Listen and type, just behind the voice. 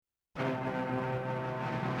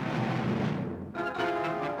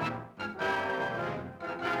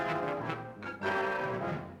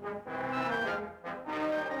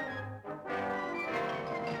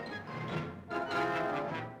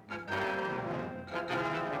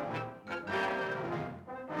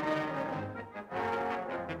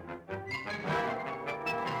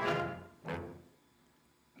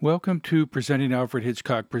Welcome to Presenting Alfred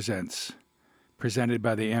Hitchcock Presents, presented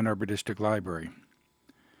by the Ann Arbor District Library.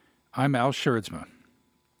 I'm Al Scherdsma.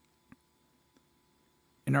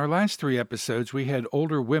 In our last 3 episodes, we had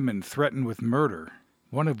older women threatened with murder,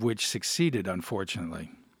 one of which succeeded, unfortunately.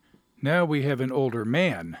 Now we have an older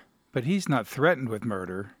man, but he's not threatened with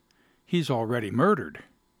murder. He's already murdered,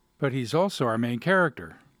 but he's also our main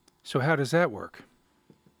character. So how does that work?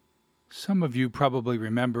 Some of you probably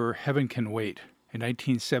remember Heaven Can Wait, a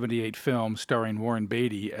 1978 film starring Warren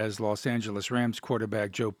Beatty as Los Angeles Rams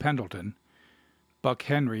quarterback Joe Pendleton, Buck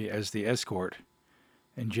Henry as the escort,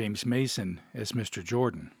 and James Mason as Mr.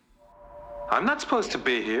 Jordan. I'm not supposed to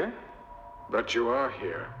be here. But you are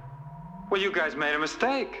here. Well, you guys made a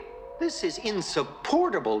mistake. This is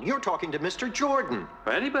insupportable. You're talking to Mr. Jordan.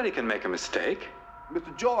 Well, anybody can make a mistake.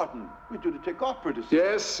 Mr. Jordan, we do the take-off pretty soon.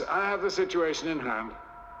 Yes, I have the situation in hand.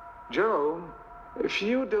 Joe, if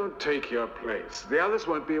you don't take your place, the others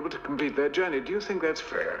won't be able to complete their journey. Do you think that's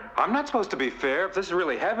fair? I'm not supposed to be fair. If this is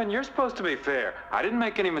really heaven, you're supposed to be fair. I didn't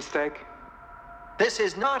make any mistake. This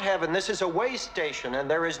is not heaven. This is a way station,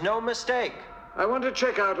 and there is no mistake. I want to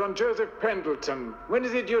check out on Joseph Pendleton. When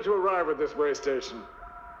is he due to arrive at this way station?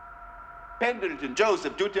 Pendleton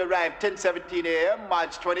Joseph, due to arrive 10:17 a.m.,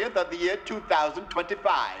 March 20th of the year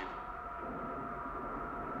 2025.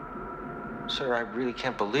 Sir, I really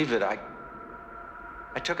can't believe it.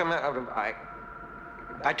 I took him out.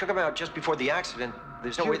 I took him out just before the accident.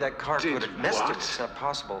 There's no way that car could have missed it. It's not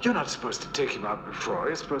possible. You're not supposed to take him out before.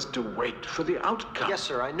 You're supposed to wait for the outcome. Yes,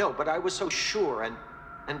 sir, I know, but I was so sure, and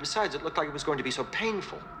besides, it looked like it was going to be so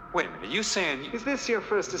painful. Wait a minute, are you saying... Is this your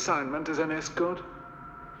first assignment as an escort?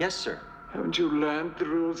 Yes, sir. Haven't you learned the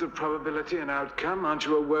rules of probability and outcome? Aren't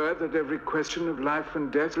you aware that every question of life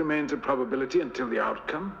and death remains a probability until the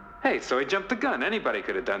outcome? Hey, so he jumped the gun. Anybody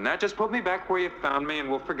could have done that. Just put me back where you found me and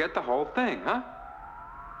we'll forget the whole thing, huh?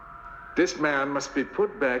 This man must be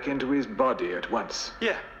put back into his body at once.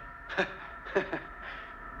 Yeah.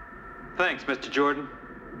 Thanks, Mr. Jordan.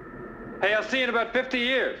 Hey, I'll see you in about 50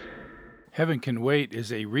 years. Heaven Can Wait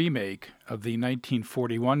is a remake of the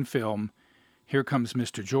 1941 film Here Comes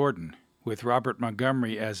Mr. Jordan, with Robert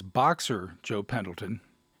Montgomery as Boxer Joe Pendleton,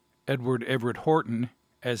 Edward Everett Horton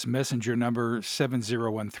as Messenger Number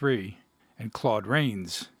 7013, and Claude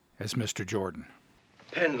Rains as Mr. Jordan.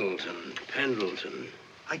 Pendleton.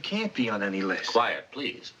 I can't be on any list. Quiet,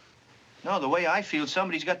 please. No, the way I feel,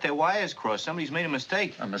 somebody's got their wires crossed. Somebody's made a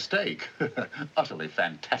mistake. A mistake? Utterly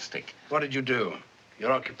fantastic. What did you do?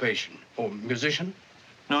 Your occupation? Oh, musician?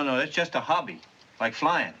 No, that's just a hobby, like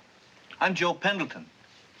flying. I'm Joe Pendleton.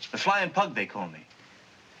 The Flying Pug, they call me.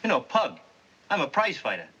 You know, Pug. I'm a prize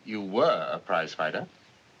fighter. You were a prize fighter.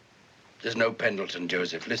 There's no Pendleton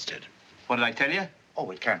Joseph listed. What did I tell you?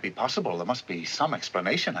 Oh, it can't be possible. There must be some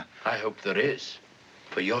explanation. I hope there is.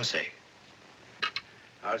 For your sake.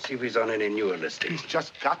 I'll see if he's on any newer listing. He's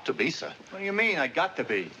just got to be, sir. What do you mean, I got to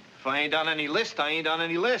be? If I ain't on any list, I ain't on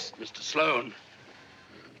any list. Mr. Sloan,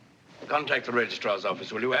 contact the registrar's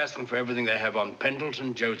office, will you? Ask them for everything they have on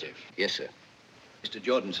Pendleton Joseph. Yes, sir. Mr.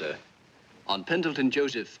 Jordan, sir. On Pendleton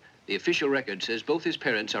Joseph, the official record says both his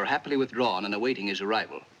parents are happily withdrawn and awaiting his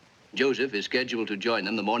arrival. Joseph is scheduled to join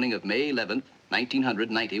them the morning of May 11th,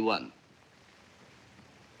 1991.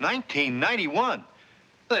 1991?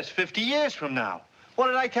 That's 50 years from now. What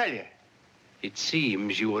did I tell you? It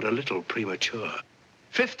seems you were a little premature.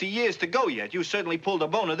 50 years to go yet. You certainly pulled a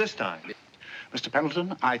boner this time. Mr.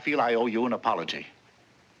 Pendleton, I feel I owe you an apology.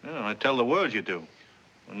 Oh, I tell the world you do.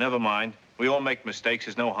 Well, never mind. We all make mistakes.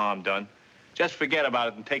 There's no harm done. Just forget about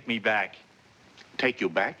it and take me back. Take you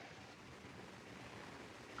back?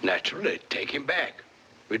 Naturally, take him back.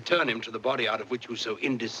 Return him to the body out of which you so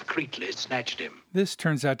indiscreetly snatched him. This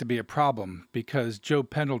turns out to be a problem because Joe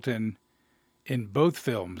Pendleton, in both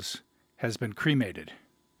films, has been cremated.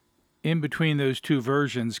 In between those 2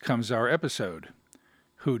 versions comes our episode,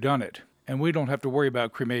 Who Done It? And we don't have to worry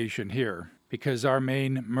about cremation here, because our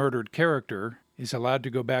main murdered character is allowed to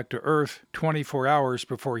go back to Earth 24 hours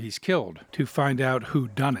before he's killed to find out who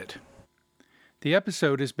done it. The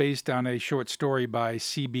episode is based on a short story by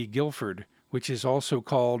C.B. Guilford, which is also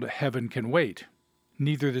called Heaven Can Wait.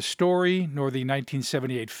 Neither the story nor the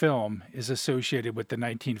 1978 film is associated with the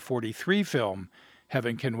 1943 film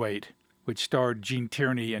Heaven Can Wait, which starred Gene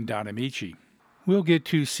Tierney and Don Amici. We'll get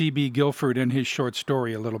to C.B. Guilford and his short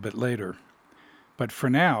story a little bit later. But for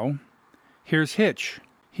now, here's Hitch.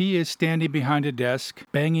 He is standing behind a desk,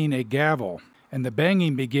 banging a gavel, and the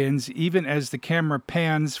banging begins even as the camera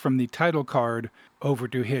pans from the title card over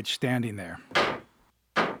to Hitch standing there.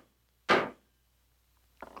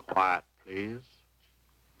 Quiet, please.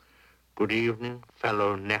 Good evening,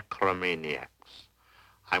 fellow necromaniacs.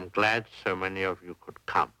 I'm glad so many of you could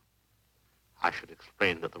come. I should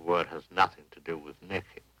explain that the word has nothing to do with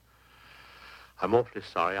necking. I'm awfully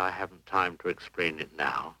sorry I haven't time to explain it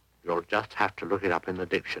now. You'll just have to look it up in the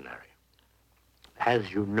dictionary.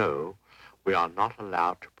 As you know, we are not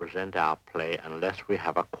allowed to present our play unless we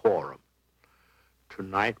have a quorum.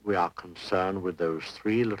 Tonight we are concerned with those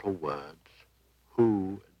three little words,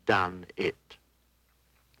 who done it.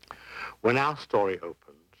 When our story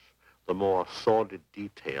opens, the more sordid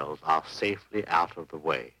details are safely out of the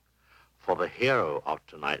way, for the hero of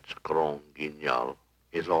tonight's Grand Guignol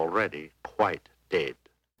is already quite dead.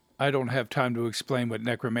 I don't have time to explain what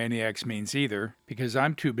necromaniacs means either, because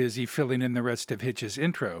I'm too busy filling in the rest of Hitch's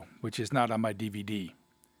intro, which is not on my DVD.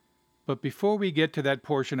 But before we get to that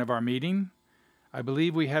portion of our meeting, I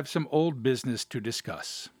believe we have some old business to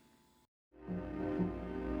discuss.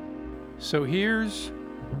 So here's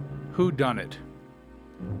Who Done It?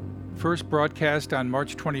 First broadcast on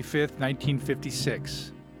March 25th,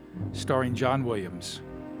 1956, starring John Williams.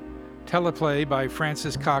 Teleplay by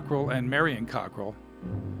Francis Cockrell and Marion Cockrell,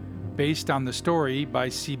 based on the story by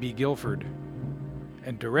C.B. Guilford,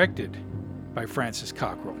 and directed by Francis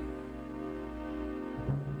Cockrell.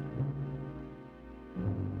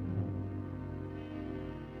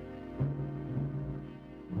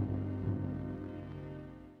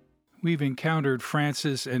 We've encountered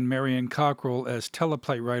Francis and Marion Cockrell as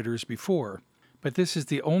teleplay writers before, but this is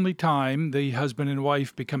the only time the husband and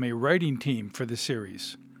wife become a writing team for the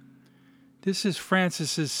series. This is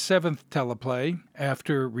Francis's 7th teleplay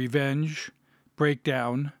after Revenge,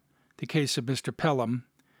 Breakdown, The Case of Mr. Pelham,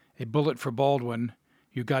 A Bullet for Baldwin,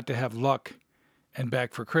 You Got to Have Luck, and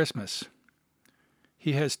Back for Christmas.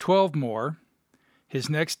 He has 12 more. His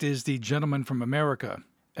next is The Gentleman from America,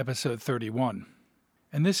 episode 31.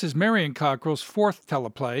 And this is Marion Cockrell's 4th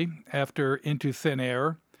teleplay after Into Thin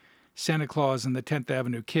Air, Santa Claus and the 10th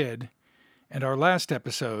Avenue Kid, and our last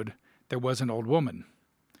episode, There Was an Old Woman.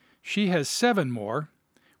 She has 7 more,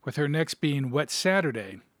 with her next being Wet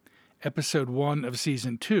Saturday, episode 1 of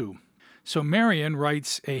season 2. So Marion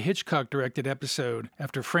writes a Hitchcock-directed episode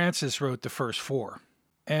after Francis wrote the first 4.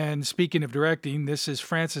 And speaking of directing, this is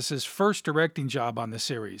Francis's first directing job on the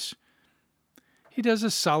series. He does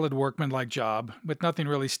a solid workmanlike job, with nothing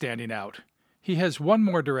really standing out. He has 1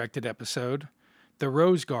 more directed episode, The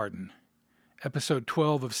Rose Garden, episode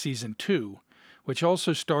 12 of season 2, which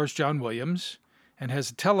also stars John Williams, and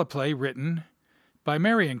has a teleplay written by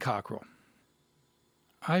Marion Cockrell.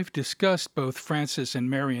 I've discussed both Francis and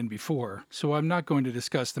Marion before, so I'm not going to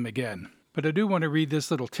discuss them again. But I do want to read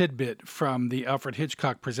this little tidbit from the Alfred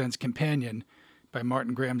Hitchcock Presents Companion by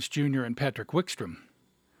Martin Grams Jr. and Patrick Wickstrom.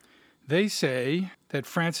 They say that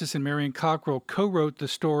Francis and Marion Cockrell co-wrote the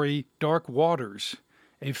story Dark Waters,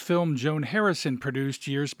 a film Joan Harrison produced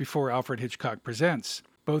years before Alfred Hitchcock Presents.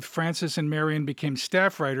 Both Francis and Marion became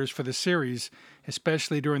staff writers for the series,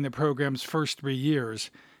 especially during the program's first 3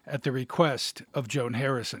 years, at the request of Joan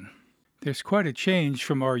Harrison. There's quite a change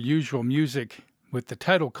from our usual music with the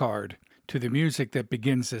title card to the music that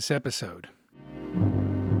begins this episode.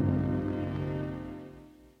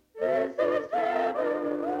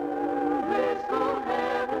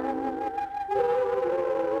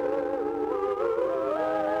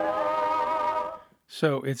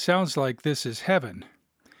 So it sounds like this is heaven,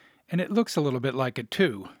 and it looks a little bit like it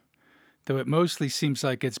too, though it mostly seems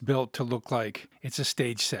like it's built to look like it's a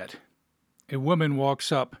stage set. A woman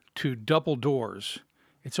walks up to double doors.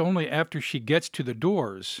 It's only after she gets to the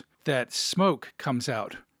doors that smoke comes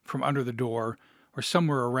out from under the door or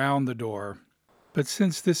somewhere around the door. But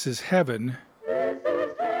since this is heaven,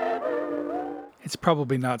 it's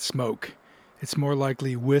probably not smoke. It's more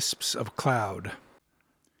likely wisps of cloud.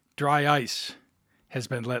 Dry ice has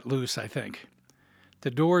been let loose, I think.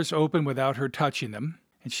 The doors open without her touching them,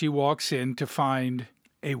 and she walks in to find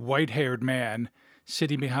a white-haired man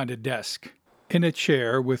sitting behind a desk in a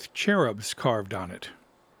chair with cherubs carved on it,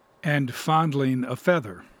 and fondling a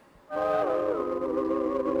feather. Mr.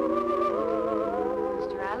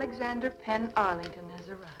 Alexander Penn Arlington has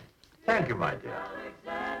arrived. Thank you, my dear.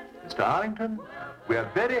 Mr. Arlington, we are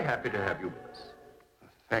very happy to have you with us.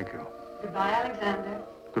 Thank you. Goodbye, Alexander.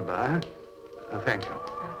 Goodbye. Thank you.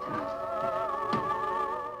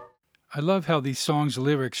 I love how these songs'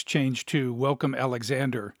 lyrics change to Welcome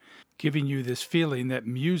Alexander, giving you this feeling that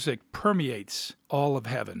music permeates all of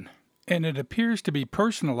heaven. And it appears to be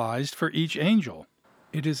personalized for each angel.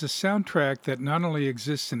 It is a soundtrack that not only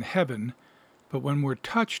exists in heaven, but when we're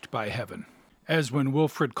touched by heaven, as when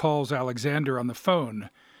Wilfred calls Alexander on the phone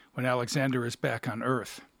when Alexander is back on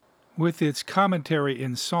Earth. With its commentary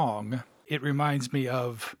in song, it reminds me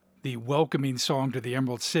of the welcoming song to the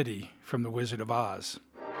Emerald City from The Wizard of Oz.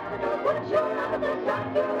 out of the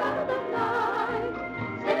dark, you're out of the light.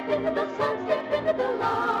 Step into the sun, step into the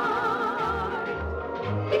light.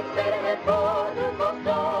 Keep straight ahead for the most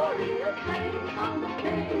glorious place on the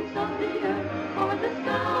face of the earth or the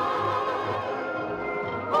sky.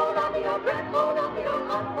 Hold on to your breath, hold on to your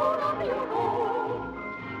heart, hold on to your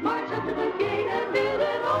hope. March up to the gate and build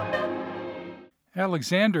it open.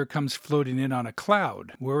 Alexander comes floating in on a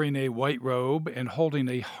cloud, wearing a white robe and holding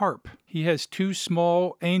a harp. He has two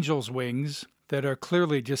small angel's wings that are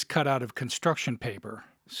clearly just cut out of construction paper.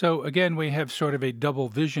 So again, we have sort of a double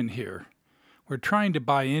vision here. We're trying to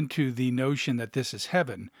buy into the notion that this is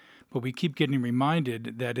heaven, but we keep getting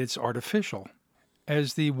reminded that it's artificial.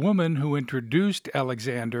 As the woman who introduced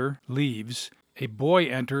Alexander leaves, a boy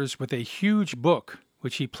enters with a huge book,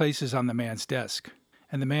 which he places on the man's desk.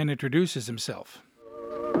 And the man introduces himself.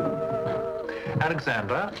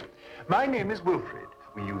 Alexander, my name is Wilfred.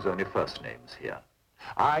 We use only first names here.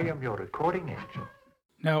 I am your recording angel.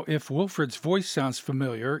 Now, if Wilfred's voice sounds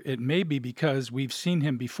familiar, it may be because we've seen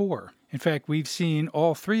him before. In fact, we've seen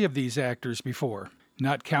all three of these actors before,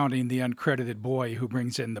 not counting the uncredited boy who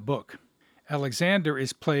brings in the book. Alexander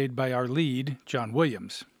is played by our lead, John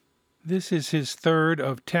Williams. This is his third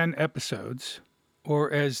of 10 episodes,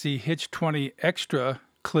 or as the Hitch 20 Extra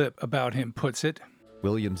clip about him puts it,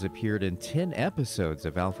 Williams appeared in 10 episodes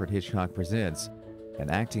of Alfred Hitchcock Presents, an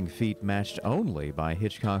acting feat matched only by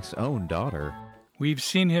Hitchcock's own daughter. We've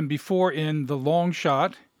seen him before in The Long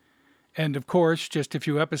Shot, and of course, just a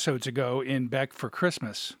few episodes ago in Back for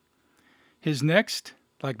Christmas. His next,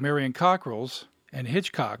 like Marion Cockrell's and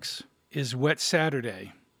Hitchcock's, is Wet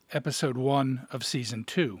Saturday, episode 1 of season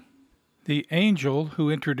 2. The angel who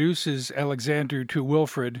introduces Alexander to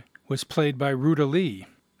Wilfred was played by Ruta Lee.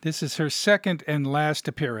 This is her second and last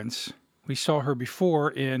appearance. We saw her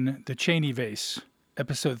before in The Cheney Vase,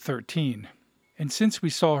 episode 13. And since we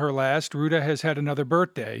saw her last, Ruta has had another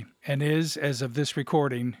birthday and is, as of this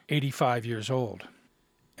recording, 85 years old.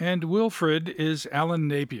 And Wilfred is Alan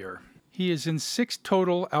Napier. He is in 6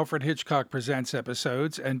 total Alfred Hitchcock Presents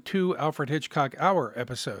episodes and 2 Alfred Hitchcock Hour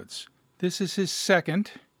episodes. This is his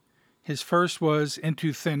second. His first was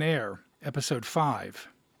Into Thin Air, episode 5.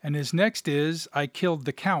 And his next is I Killed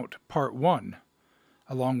the Count, part 1,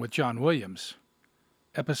 along with John Williams,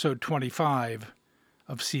 episode 25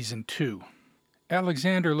 of season 2.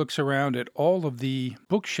 Alexander looks around at all of the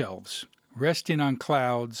bookshelves, resting on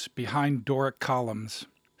clouds behind Doric columns,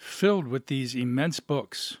 filled with these immense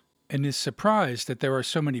books, and is surprised that there are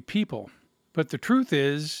so many people. But the truth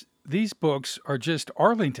is, these books are just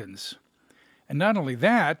Arlingtons. And not only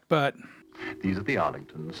that, but These are the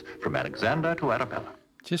Arlingtons, from Alexander to Arabella.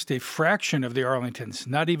 Just a fraction of the Arlingtons,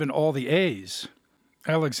 not even all the A's.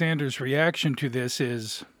 Alexander's reaction to this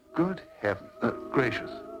is, Good heaven,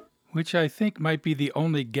 gracious. Which I think might be the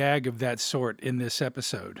only gag of that sort in this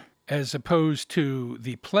episode, as opposed to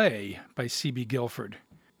The Play by C.B. Guilford,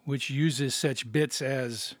 which uses such bits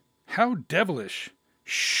as, How devilish!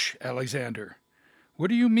 Shh, Alexander. What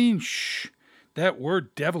do you mean, shh? That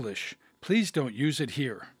word devilish. Please don't use it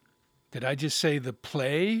here. Did I just say The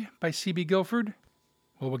Play by C.B. Guilford?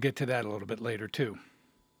 Well, we'll get to that a little bit later, too.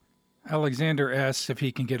 Alexander asks if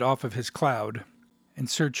he can get off of his cloud.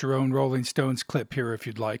 Insert your own Rolling Stones clip here if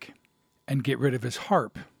you'd like. And get rid of his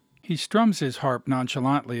harp. He strums his harp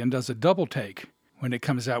nonchalantly and does a double take when it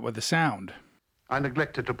comes out with a sound. I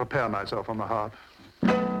neglected to prepare myself on the harp.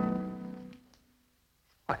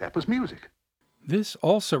 Why, that was music. This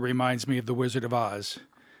also reminds me of The Wizard of Oz.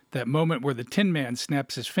 That moment where the Tin Man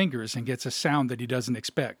snaps his fingers and gets a sound that he doesn't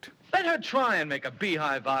expect. Let her try and make a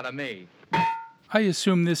beehive out of me. I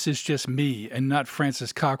assume this is just me and not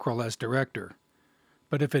Francis Cockrell as director.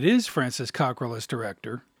 But if it is Francis Cockrell as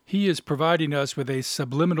director, he is providing us with a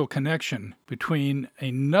subliminal connection between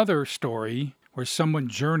another story where someone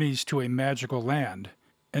journeys to a magical land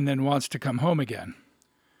and then wants to come home again.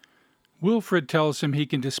 Wilfred tells him he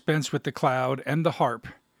can dispense with the cloud and the harp.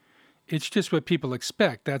 It's just what people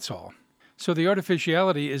expect, that's all. So the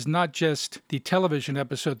artificiality is not just the television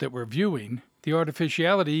episode that we're viewing. The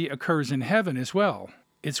artificiality occurs in heaven as well.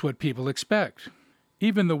 It's what people expect.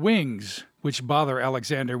 Even the wings, which bother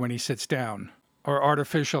Alexander when he sits down, are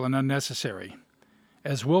artificial and unnecessary.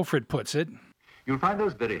 As Wilfred puts it, You'll find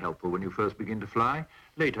those very helpful when you first begin to fly.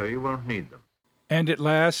 Later, you won't need them. And at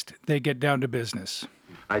last, they get down to business.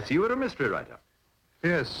 I see you are a mystery writer.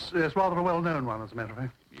 Yes, rather a well-known one, as a matter of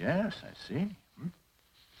fact. Yes, I see.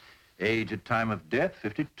 Age at time of death,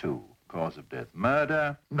 52. Cause of death,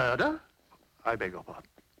 murder. Murder? I beg your pardon.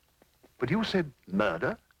 But you said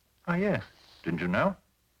murder? Ah, yes. Didn't you know?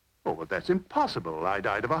 Oh, but that's impossible. I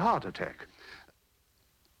died of a heart attack.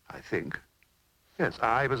 I think. Yes,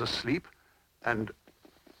 I was asleep. And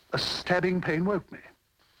a stabbing pain woke me.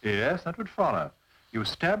 Yes, that would follow. You were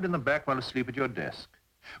stabbed in the back while asleep at your desk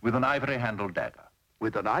with an ivory-handled dagger.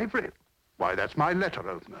 With an ivory? Why, that's my letter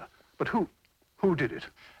opener. But who did it?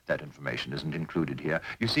 That information isn't included here.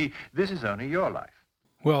 You see, this is only your life.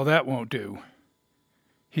 Well, that won't do.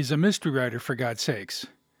 He's a mystery writer, for God's sakes.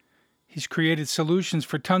 He's created solutions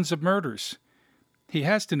for tons of murders. He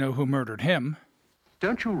has to know who murdered him.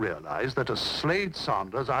 Don't you realize that as Slade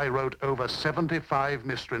Saunders, I wrote over 75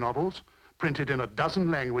 mystery novels, printed in a dozen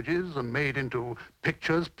languages and made into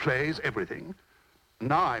pictures, plays, everything?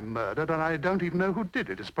 Now I'm murdered and I don't even know who did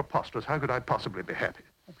it. It's preposterous. How could I possibly be happy?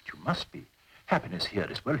 Oh, but you must be. Happiness here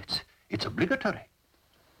is, well, it's obligatory.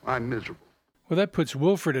 I'm miserable. Well, that puts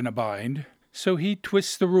Wilfred in a bind, so he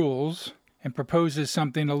twists the rules and proposes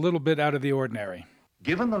something a little bit out of the ordinary.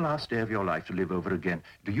 Given the last day of your life to live over again,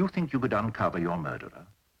 do you think you could uncover your murderer?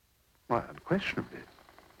 Why, unquestionably.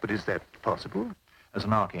 But is that possible? As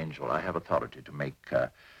an archangel, I have authority to make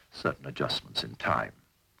certain adjustments in time.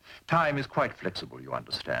 Time is quite flexible, you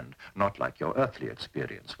understand, not like your earthly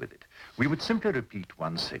experience with it. We would simply repeat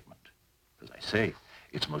one segment. As I say,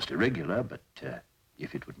 it's most irregular, but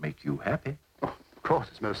if it would make you happy. Oh, of course,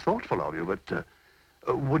 it's most thoughtful of you, but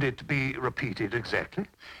would it be repeated exactly?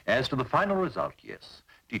 As to the final result, yes.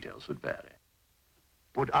 Details would vary.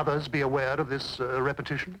 Would others be aware of this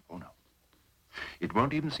repetition? Oh, no. It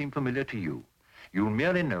won't even seem familiar to you. You'll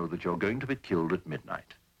merely know that you're going to be killed at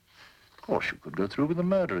midnight. Of course, you could go through with the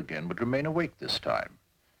murder again, but remain awake this time.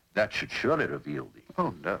 That should surely reveal the...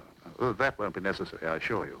 Oh, no. That won't be necessary, I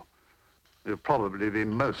assure you. You'll probably be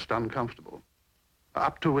most uncomfortable.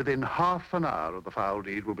 Up to within half an hour of the foul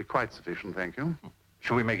deed will be quite sufficient, thank you.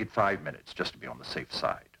 Shall we make it 5 minutes, just to be on the safe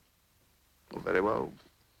side? Well, very well.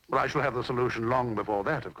 But I shall have the solution long before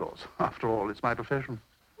that, of course. After all, it's my profession.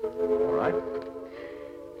 All right.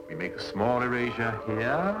 We make a small erasure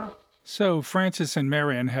here. So Francis and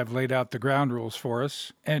Marion have laid out the ground rules for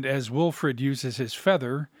us, and as Wilfred uses his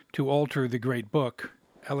feather to alter the great book,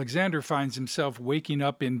 Alexander finds himself waking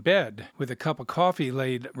up in bed with a cup of coffee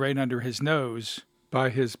laid right under his nose by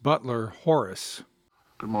his butler, Horace.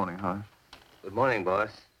 Good morning, Horace. Good morning,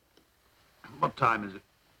 boss. What time is it?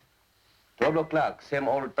 12 o'clock, same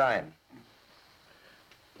old time.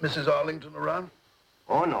 Mrs. Arlington around?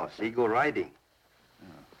 Oh, no, she go riding.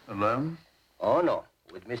 Alone? Oh, no,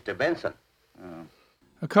 with Mr. Benson.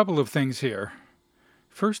 A couple of things here.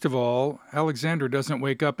 First of all, Alexander doesn't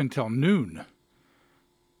wake up until noon.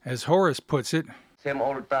 As Horace puts it, same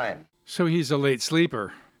old time. So he's a late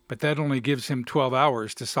sleeper, but that only gives him 12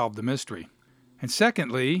 hours to solve the mystery. And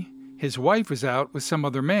secondly, his wife is out with some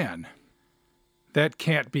other man. That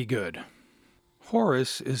can't be good.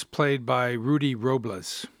 Horace is played by Rudy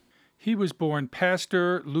Robles. He was born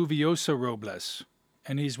Pastor Luvioso Robles,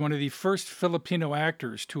 and he's one of the first Filipino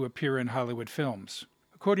actors to appear in Hollywood films.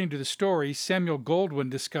 According to the story, Samuel Goldwyn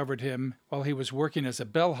discovered him while he was working as a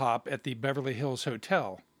bellhop at the Beverly Hills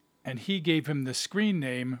Hotel, and he gave him the screen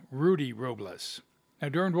name Rudy Robles. Now,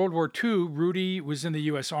 during World War II, Rudy was in the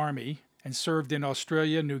U.S. Army and served in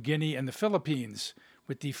Australia, New Guinea, and the Philippines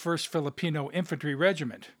with the 1st Filipino Infantry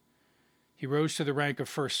Regiment. He rose to the rank of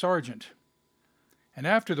first sergeant. And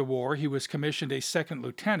after the war, he was commissioned a second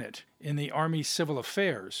lieutenant in the Army Civil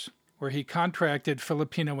Affairs, where he contracted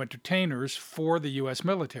Filipino entertainers for the U.S.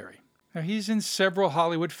 military. Now, he's in several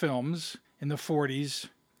Hollywood films in the 40s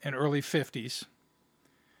and early 50s.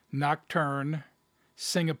 Nocturne,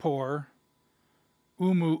 Singapore,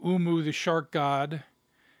 Umu Umu the Shark God,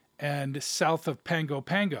 and South of Pango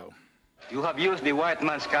Pango. You have used the white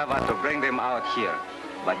man's cover to bring them out here,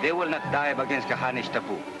 but they will not dive against Kahani's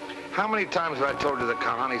taboo. How many times have I told you that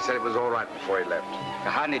Kahani said it was all right before he left?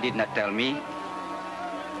 Kahani did not tell me.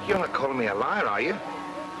 You're not calling me a liar, are you?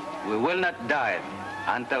 We will not dive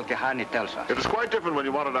until Kahani tells us. It was quite different when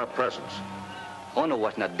you wanted our presence. Ono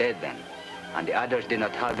was not dead then, and the others did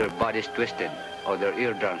not have their bodies twisted or their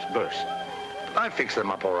eardrums burst. I fixed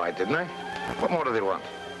them up all right, didn't I? What more do they want?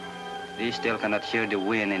 They still cannot hear the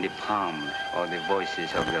wind in the palms or the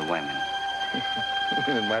voices of the women.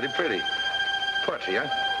 Mighty pretty. Poetry, huh?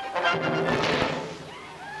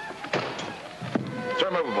 Throw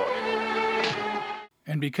him overboard.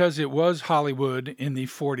 And because it was Hollywood in the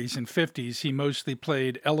 40s and 50s, he mostly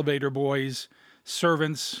played elevator boys,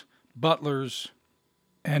 servants, butlers,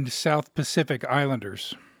 and South Pacific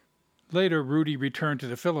Islanders. Later, Rudy returned to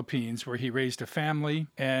the Philippines, where he raised a family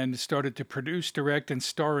and started to produce, direct, and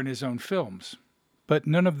star in his own films. But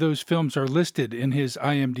none of those films are listed in his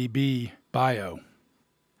IMDb bio.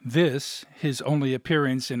 This, his only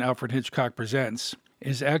appearance in Alfred Hitchcock Presents,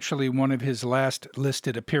 is actually one of his last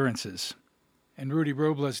listed appearances. and Rudy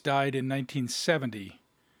Robles died in 1970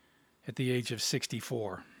 at the age of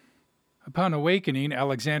 64. Upon awakening,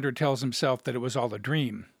 Alexander tells himself that it was all a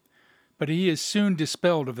dream, but he is soon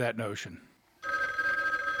dispelled of that notion.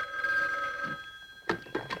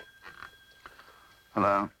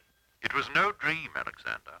 Hello? It was no dream,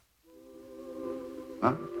 Alexander.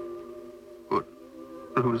 Huh? Good.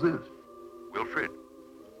 Who's this? Wilfred.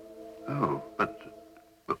 Oh, but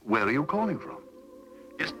where are you calling from?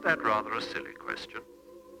 Isn't that rather a silly question?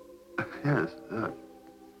 Yes,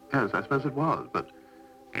 I suppose it was, but...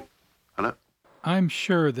 Hello? I'm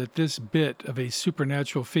sure that this bit of a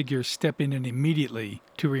supernatural figure stepping in immediately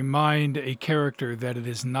to remind a character that it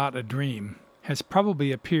is not a dream has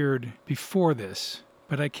probably appeared before this,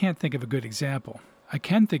 but I can't think of a good example. I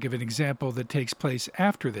can think of an example that takes place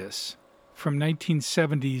after this, from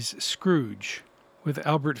 1970's Scrooge, with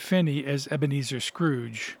Albert Finney as Ebenezer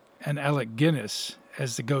Scrooge and Alec Guinness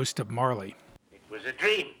as the ghost of Marley. It was a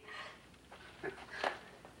dream.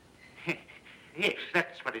 Yes,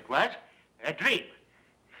 that's what it was. A dream.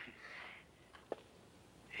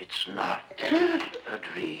 It's not a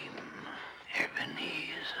dream,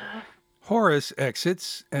 Ebenezer. Horace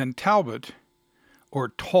exits, and Talbot, or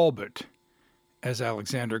Talbot, as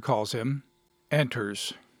Alexander calls him,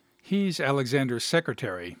 enters. He's Alexander's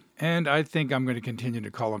secretary, and I think I'm going to continue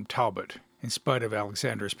to call him Talbot, in spite of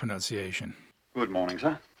Alexander's pronunciation. Good morning,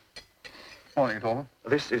 sir. Morning, Talbot.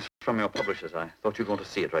 This is from your publishers. I thought you'd want to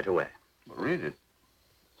see it right away. Well, read it.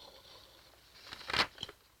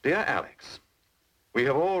 Dear Alex, we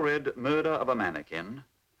have all read Murder of a Mannequin,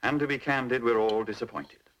 and to be candid, we're all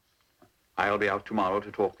disappointed. I'll be out tomorrow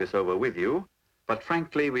to talk this over with you, but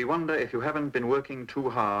frankly, we wonder if you haven't been working too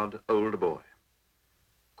hard, old boy.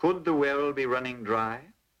 Could the well be running dry?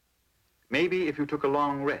 Maybe if you took a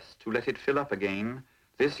long rest to let it fill up again,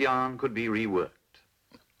 this yarn could be reworked.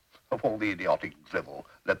 Of all the idiotic drivel,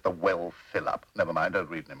 let the well fill up. Never mind, don't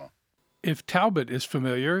read anymore. If Talbot is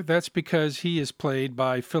familiar, that's because he is played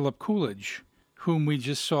by Philip Coolidge, whom we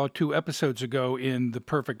just saw 2 episodes ago in The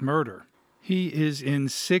Perfect Murder. He is in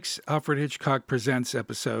 6 Alfred Hitchcock Presents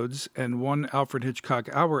episodes and 1 Alfred Hitchcock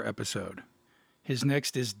Hour episode. His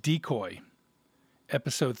next is Decoy,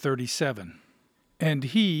 episode 37. And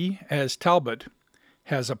he, as Talbot,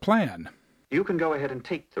 has a plan. You can go ahead and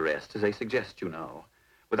take the rest, as they suggest, you know,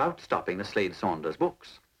 without stopping the Slade Saunders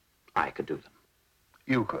books. I could do them.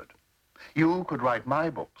 You could. You could write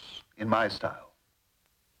my books in my style.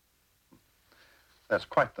 That's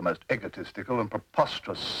quite the most egotistical and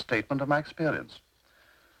preposterous statement of my experience.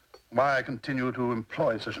 Why I continue to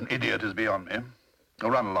employ such an idiot is beyond me.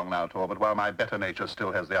 Run along now, Talbot, while my better nature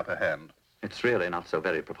still has the upper hand. It's really not so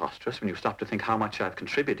very preposterous when you stop to think how much I've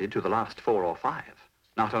contributed to the last 4 or 5.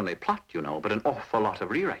 Not only plot, you know, but an awful lot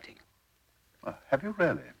of rewriting. Have you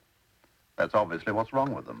really? That's obviously what's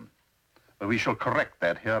wrong with them. But we shall correct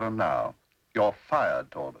that here and now. You're fired,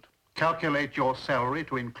 Talbot. Calculate your salary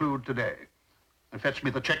to include today. And fetch me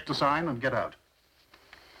the check to sign and get out.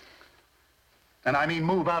 And I mean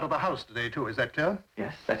move out of the house today, too. Is that clear?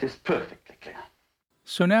 Yes, that is perfectly clear.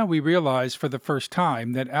 So now we realize for the first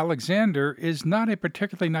time that Alexander is not a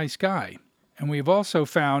particularly nice guy. And we've also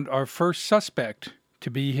found our first suspect to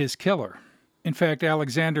be his killer. In fact,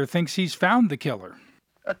 Alexander thinks he's found the killer.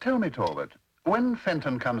 Tell me, Talbot, when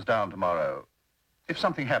Fenton comes down tomorrow, if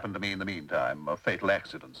something happened to me in the meantime, a fatal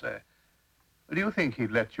accident, say, do you think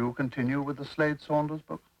he'd let you continue with the Slade Saunders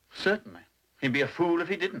book? Certainly. He'd be a fool if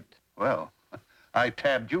he didn't. Well, I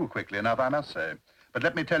tabbed you quickly enough, I must say. But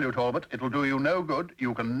let me tell you, Talbot, it'll do you no good.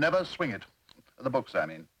 You can never swing it. The books, I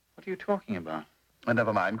mean. What are you talking about?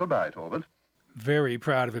 Never mind. Goodbye, Talbot. Very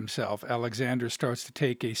proud of himself, Alexander starts to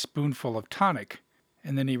take a spoonful of tonic,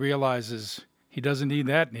 and then he realizes he doesn't need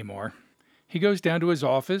that anymore. He goes down to his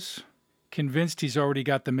office, convinced he's already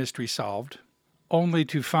got the mystery solved, only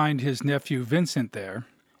to find his nephew Vincent there,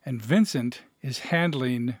 and Vincent is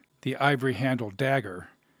handling the ivory-handled dagger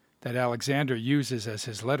that Alexander uses as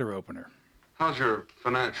his letter opener. How's your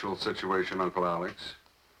financial situation, Uncle Alex?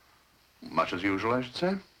 Much as usual, I should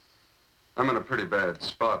say. I'm in a pretty bad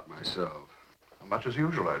spot myself. Much as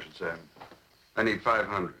usual, I should say. I need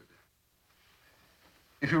 500.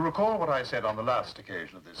 If you recall what I said on the last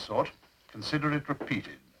occasion of this sort, consider it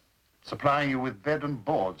repeated. Supplying you with bed and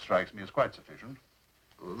board strikes me as quite sufficient.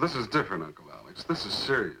 Well, this is different, Uncle Alex. This is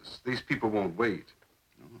serious. These people won't wait.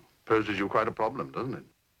 Poses you quite a problem, doesn't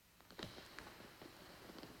it?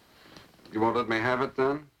 You won't let me have it,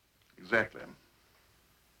 then? Exactly.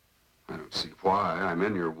 I don't see why. I'm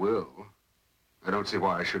in your will. I don't see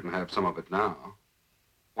why I shouldn't have some of it now.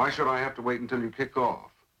 Why should I have to wait until you kick off?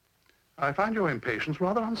 I find your impatience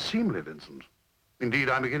rather unseemly, Vincent. Indeed,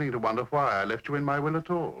 I'm beginning to wonder why I left you in my will at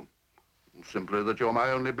all. Simply that you're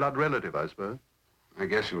my only blood relative, I suppose. I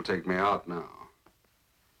guess you'll take me out now.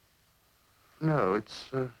 No, it's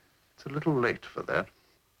a little late for that.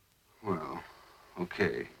 Well,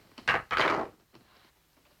 okay. I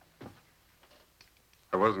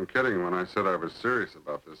wasn't kidding when I said I was serious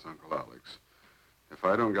about this, Uncle Alex. If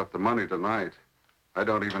I don't get the money tonight, I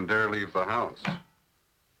don't even dare leave the house.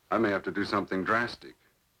 I may have to do something drastic.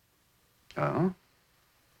 Oh?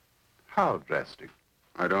 How drastic?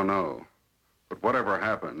 I don't know. But whatever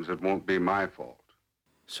happens, it won't be my fault.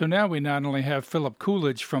 So now we not only have Philip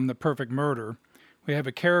Coolidge from The Perfect Murder, we have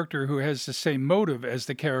a character who has the same motive as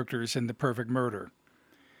the characters in The Perfect Murder.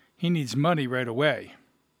 He needs money right away,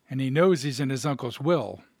 and he knows he's in his uncle's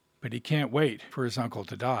will, but he can't wait for his uncle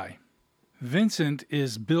to die. Vincent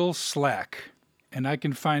is Bill Slack, and I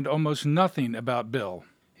can find almost nothing about Bill,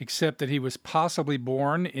 except that he was possibly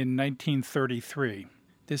born in 1933.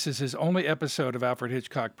 This is his only episode of Alfred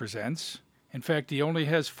Hitchcock Presents. In fact, he only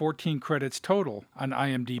has 14 credits total on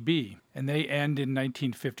IMDb, and they end in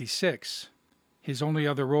 1956. His only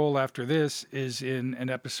other role after this is in an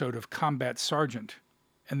episode of Combat Sergeant.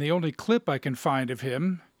 And the only clip I can find of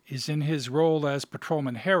him is in his role as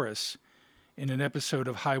Patrolman Harris in an episode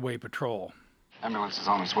of Highway Patrol. Ambulance is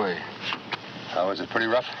on its way. How is it? Pretty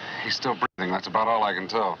rough? He's still breathing. That's about all I can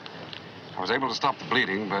tell. I was able to stop the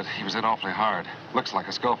bleeding, but he was hit awfully hard. Looks like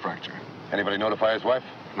a skull fracture. Anybody notify his wife?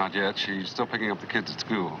 Not yet. She's still picking up the kids at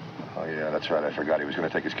school. Oh, yeah, that's right. I forgot he was going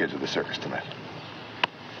to take his kids to the circus tonight.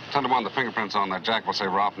 10 to 1, the fingerprints on that jack will say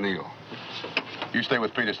Ralph Neal. You stay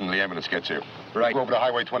with Peterson until the ambulance gets here. Right. Go over to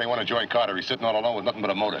Highway 21 and join Carter. He's sitting all alone with nothing but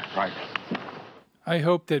a motor. Right. I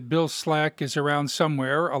hope that Bill Slack is around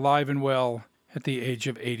somewhere, alive and well, at the age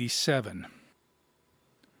of 87.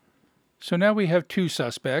 So now we have 2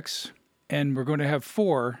 suspects, and we're going to have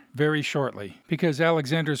 4 very shortly, because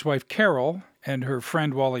Alexander's wife Carol and her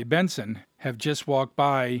friend Wally Benson have just walked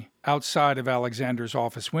by outside of Alexander's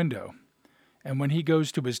office window. And when he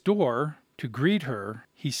goes to his door to greet her,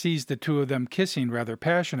 he sees the 2 of them kissing rather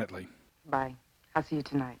passionately. Bye. I'll see you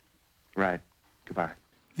tonight. Right. Goodbye.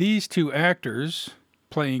 These 2 actors,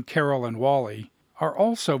 playing Carol and Wally, are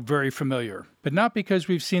also very familiar, but not because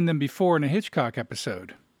we've seen them before in a Hitchcock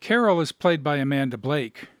episode. Carol is played by Amanda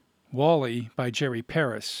Blake, Wally by Jerry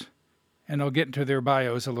Paris, and I'll get into their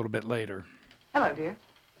bios a little bit later. Hello, dear.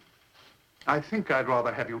 I think I'd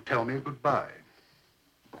rather have you tell me goodbye.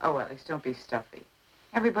 Oh, Alex, don't be stuffy.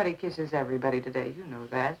 Everybody kisses everybody today. You know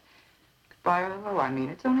that. Goodbye or hello, I mean.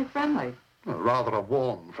 It's only friendly. Well, rather a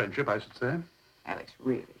warm friendship, I should say. Alex,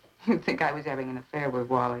 really? You'd think I was having an affair with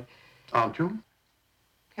Wally. Aren't you?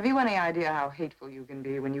 Have you any idea how hateful you can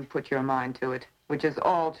be when you put your mind to it, which is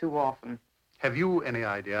all too often? Have you any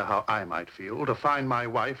idea how I might feel to find my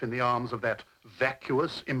wife in the arms of that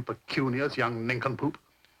vacuous, impecunious young nincompoop?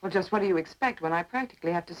 Well, just what do you expect when I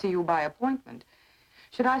practically have to see you by appointment?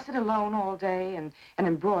 Should I sit alone all day and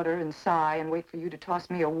embroider and sigh and wait for you to toss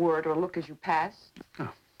me a word or look as you pass?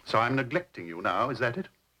 Oh, so I'm neglecting you now, is that it?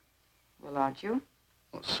 Well, aren't you?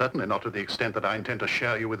 Well, certainly not to the extent that I intend to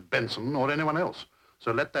share you with Benson or anyone else.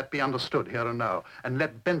 So let that be understood here and now. And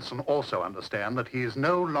let Benson also understand that he is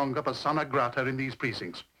no longer persona grata in these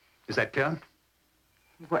precincts. Is that clear?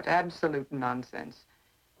 What absolute nonsense.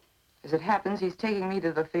 As it happens, he's taking me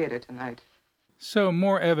to the theater tonight. So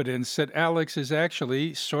more evidence that Alex is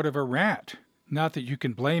actually sort of a rat. Not that you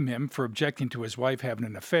can blame him for objecting to his wife having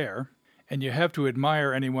an affair. And you have to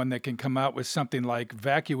admire anyone that can come out with something like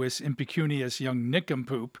vacuous, impecunious young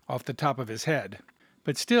nincompoop off the top of his head.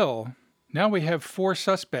 But still, now we have 4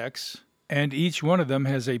 suspects, and each one of them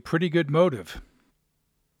has a pretty good motive.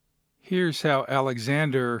 Here's how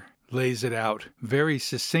Alexander lays it out very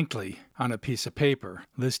succinctly on a piece of paper,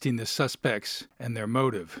 listing the suspects and their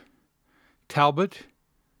motive. Talbot,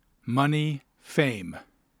 money, fame.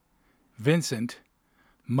 Vincent,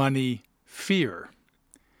 money, fear.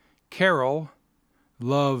 Carol,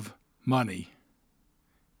 love, money.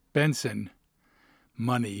 Benson,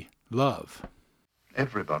 money, love.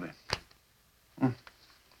 Everybody.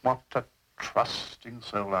 What a trusting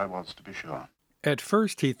soul I was, to be sure. At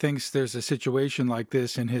first, he thinks there's a situation like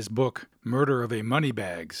this in his book, Murder of a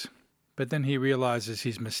Moneybags. But then he realizes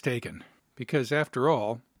he's mistaken. Because after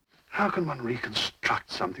all, how can one reconstruct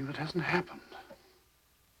something that hasn't happened?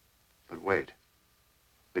 But wait.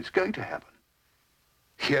 It's going to happen.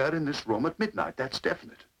 Here in this room at midnight, that's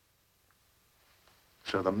definite.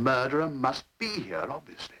 So the murderer must be here,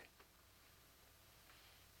 obviously.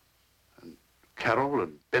 And Carol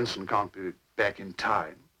and Benson can't be back in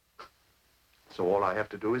time. So all I have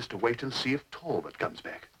to do is to wait and see if Talbot comes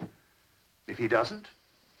back. If he doesn't,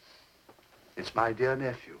 It's my dear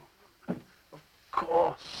nephew. Of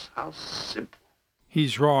course, how simple.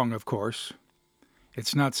 He's wrong, of course.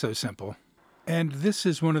 It's not so simple. And this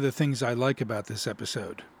is one of the things I like about this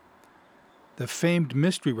episode. The famed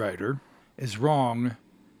mystery writer is wrong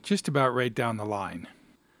just about right down the line.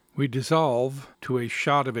 We dissolve to a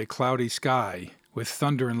shot of a cloudy sky with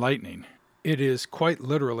thunder and lightning. It is quite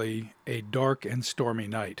literally a dark and stormy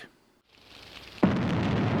night.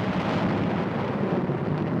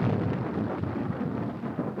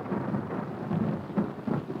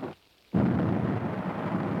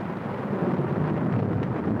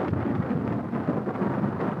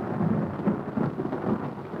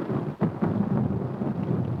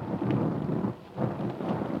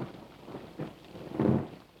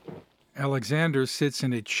 Alexander sits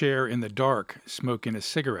in a chair in the dark, smoking a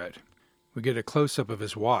cigarette. We get a close-up of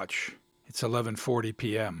his watch. It's 11:40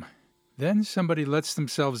 p.m. Then somebody lets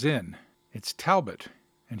themselves in. It's Talbot,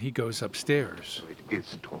 and he goes upstairs. It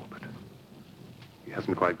is Talbot. He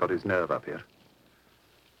hasn't quite got his nerve up yet.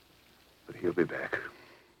 But he'll be back.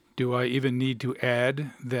 Do I even need to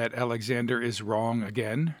add that Alexander is wrong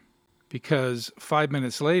again? Because 5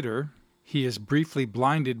 minutes later, he is briefly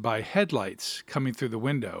blinded by headlights coming through the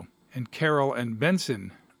window, and Carol and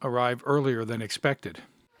Benson arrive earlier than expected.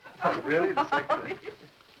 Oh, really?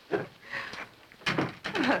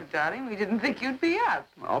 Darling, we didn't think you'd be up.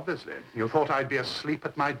 Obviously. You thought I'd be asleep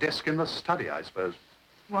at my desk in the study, I suppose.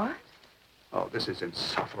 What? Oh, this is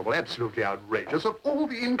insufferable, absolutely outrageous, of all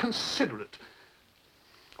the inconsiderate.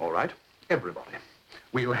 All right, everybody.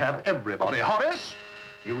 We'll have everybody. Horace,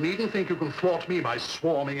 you needn't think you can thwart me by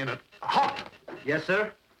swarming in at... Hot! Yes,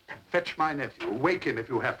 sir? Fetch my nephew. Wake him if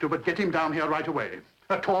you have to, but get him down here right away.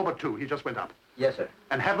 Talbot, too. He just went up. Yes, sir.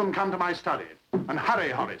 And have them come to my study. And hurry,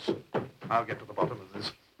 Horace. I'll get to the bottom of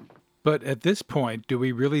this. But at this point, do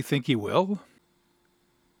we really think he will?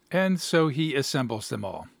 And so he assembles them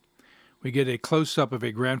all. We get a close-up of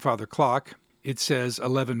a grandfather clock. It says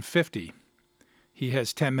 11:50. He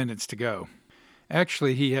has 10 minutes to go.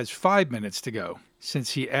 Actually, he has 5 minutes to go,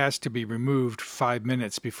 since he asked to be removed 5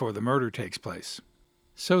 minutes before the murder takes place.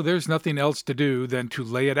 So there's nothing else to do than to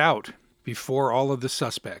lay it out before all of the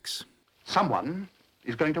suspects. Someone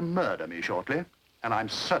is going to murder me shortly, and I'm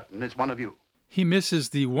certain it's one of you. He misses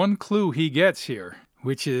the one clue he gets here,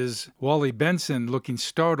 which is Wally Benson looking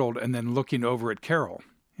startled and then looking over at Carol.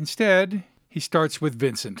 Instead, he starts with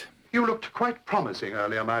Vincent. You looked quite promising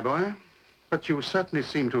earlier, my boy. But you certainly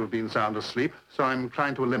seem to have been sound asleep, so I'm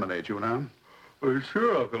trying to eliminate you now. Well,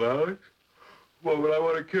 sure, Uncle Alex. What would I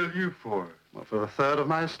want to kill you for? Well, for a third of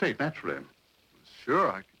my estate, naturally.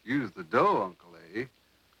 Sure, I could use the dough, Uncle A.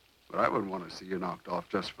 But I wouldn't want to see you knocked off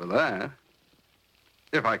just for that.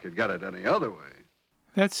 If I could get it any other way.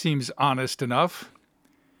 That seems honest enough.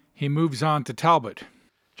 He moves on to Talbot.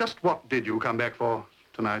 Just what did you come back for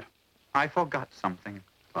tonight? I forgot something.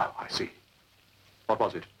 Oh, I see. What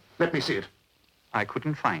was it? Let me see it. I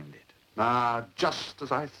couldn't find it. Ah, just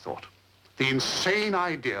as I thought. The insane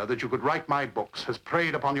idea that you could write my books has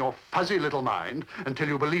preyed upon your fuzzy little mind until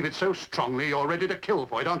you believe it so strongly you're ready to kill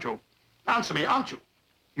for it, aren't you? Answer me, aren't you?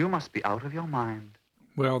 You must be out of your mind.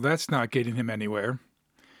 Well, that's not getting him anywhere.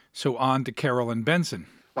 So on to Carol and Benson.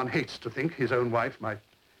 One hates to think his own wife might...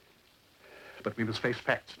 But we must face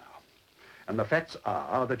facts now. And the facts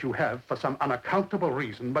are that you have, for some unaccountable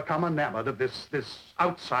reason, become enamored of this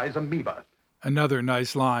outsize amoeba. Another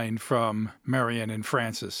nice line from Marion and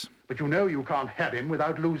Francis. But you know you can't have him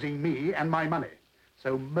without losing me and my money.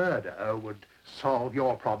 So murder would solve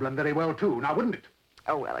your problem very well, too, now wouldn't it?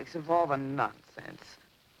 Oh, Alex, of all the nonsense.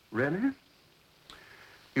 Really?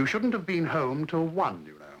 You shouldn't have been home till 1,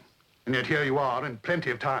 you know. And yet here you are in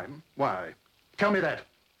plenty of time. Why? Tell me that.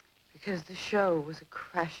 Because the show was a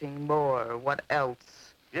crashing bore. What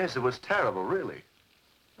else? Yes, it was terrible, really.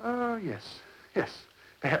 Oh, yes. Yes.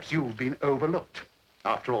 Perhaps you've been overlooked.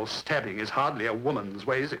 After all, stabbing is hardly a woman's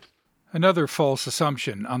way, is it? Another false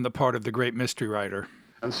assumption on the part of the great mystery writer.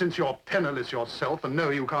 And since you're penniless yourself and know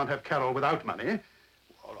you can't have Carol without money,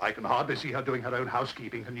 well, I can hardly see her doing her own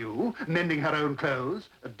housekeeping, can you? Mending her own clothes,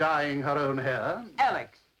 dyeing her own hair.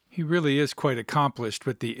 Alex! He really is quite accomplished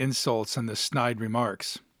with the insults and the snide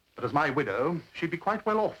remarks. But as my widow, she'd be quite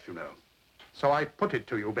well off, you know. So I put it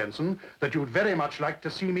to you, Benson, that you'd very much like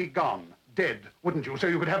to see me gone, dead, wouldn't you? So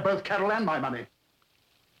you could have both Carol and my money.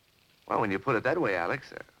 Well, when you put it that way,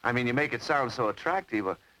 Alex, I mean, you make it sound so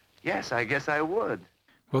attractive. Yes, I guess I would.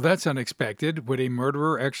 Well, that's unexpected. Would a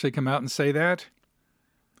murderer actually come out and say that?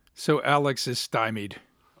 So Alex is stymied.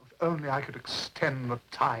 If only I could extend the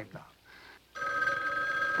time now.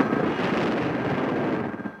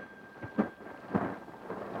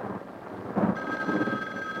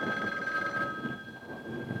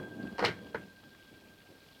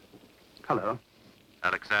 Hello.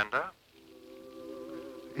 Alexander?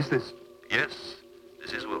 Is this... Yes,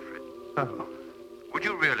 this is Wilfred. Oh. Would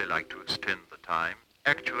you really like to extend the time?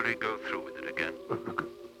 Actually go through with it again?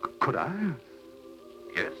 Could I?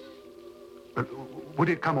 Yes. Would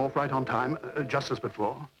it come off right on time, just as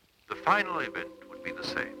before? The final event would be the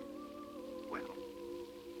same. Well,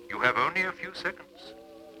 you have only a few seconds.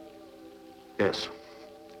 Yes.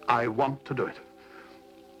 I want to do it.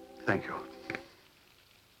 Thank you.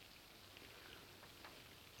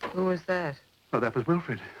 Who was that? Oh, that was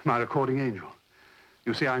Wilfred, my recording angel.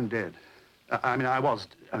 You see, I'm dead. I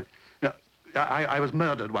was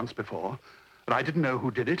murdered once before, but I didn't know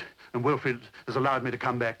who did it, and Wilfred has allowed me to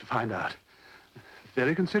come back to find out.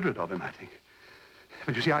 Very considerate of him, I think.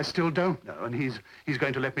 But you see, I still don't know, and he's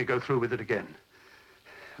going to let me go through with it again.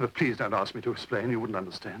 But please don't ask me to explain. You wouldn't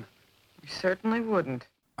understand. You certainly wouldn't.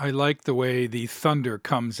 I like the way the thunder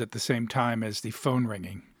comes at the same time as the phone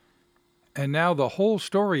ringing. And now the whole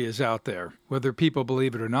story is out there, whether people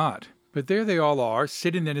believe it or not. But there they all are,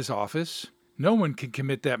 sitting in his office. No one can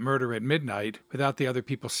commit that murder at midnight without the other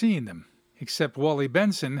people seeing them, except Wally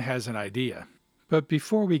Benson has an idea. But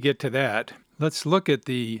before we get to that, let's look at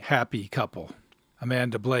the happy couple,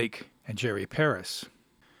 Amanda Blake and Jerry Paris.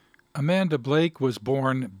 Amanda Blake was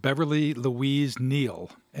born Beverly Louise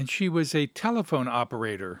Neal, and she was a telephone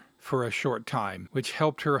operator for a short time, which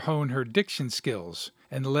helped her hone her diction skills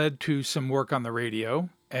and led to some work on the radio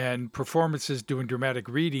and performances doing dramatic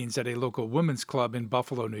readings at a local women's club in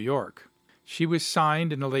Buffalo, New York. She was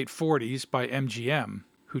signed in the late 40s by MGM,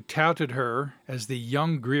 who touted her as the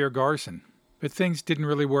young Greer Garson. But things didn't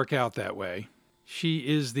really work out that way. She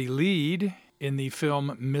is the lead in the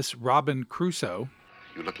film Miss Robin Crusoe.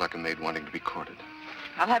 You look like a maid wanting to be courted.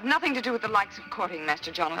 I'll have nothing to do with the likes of courting,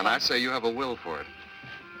 Master Jonathan. And I say you have a will for it.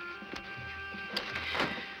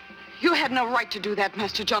 You had no right to do that,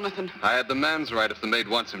 Master Jonathan. I had the man's right if the maid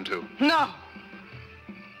wants him to. No.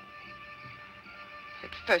 At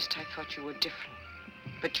first I thought you were different,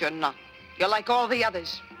 but you're not. You're like all the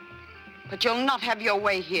others. But you'll not have your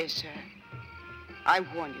way here, sir. I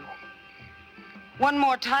warn you. One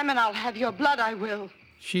more time and I'll have your blood, I will.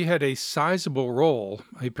 She had a sizable role,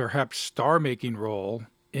 a perhaps star-making role,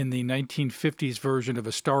 in the 1950s version of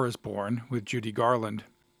A Star is Born with Judy Garland.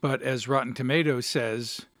 But as Rotten Tomatoes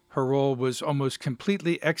says, her role was almost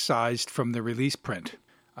completely excised from the release print.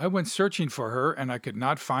 I went searching for her and I could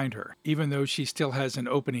not find her, even though she still has an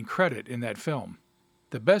opening credit in that film.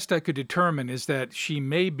 The best I could determine is that she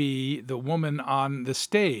may be the woman on the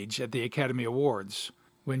stage at the Academy Awards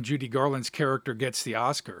when Judy Garland's character gets the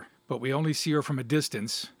Oscar, but we only see her from a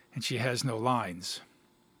distance and she has no lines.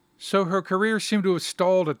 So her career seemed to have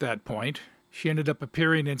stalled at that point. She ended up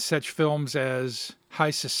appearing in such films as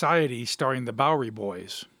High Society starring the Bowery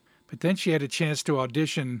Boys. But then she had a chance to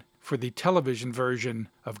audition for the television version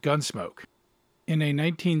of Gunsmoke. In a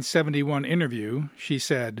 1971 interview, she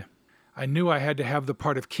said, "I knew I had to have the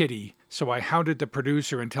part of Kitty, so I hounded the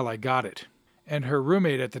producer until I got it." And her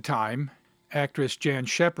roommate at the time, actress Jan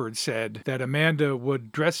Shepard, said that Amanda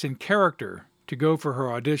would dress in character to go for her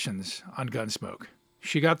auditions on Gunsmoke.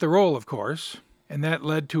 She got the role, of course, and that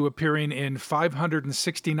led to appearing in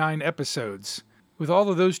 569 episodes. With all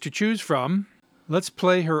of those to choose from, let's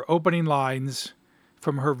play her opening lines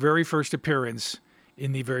from her very first appearance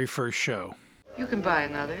in the very first show. You can buy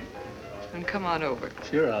another and come on over.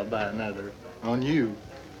 Sure, I'll buy another. On you.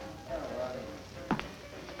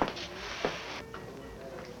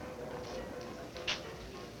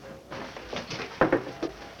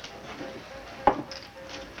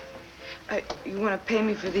 You want to pay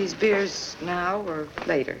me for these beers now or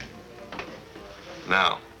later?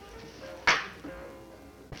 Now.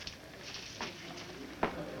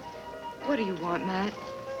 What do you want, Matt?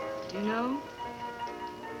 Do you know?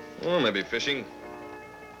 Well, maybe fishing.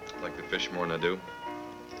 I like to fish more than I do.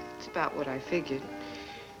 It's about what I figured.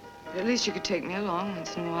 But at least you could take me along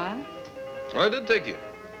once in a while. Well, I did take you.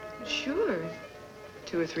 Sure.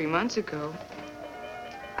 2 or 3 months ago.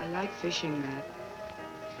 I like fishing, Matt.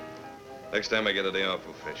 Next time I get a day off,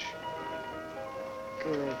 we'll fish.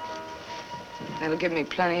 Good. That'll give me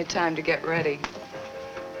plenty of time to get ready.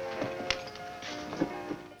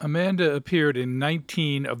 Amanda appeared in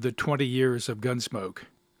 19 of the 20 years of Gunsmoke,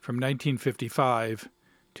 from 1955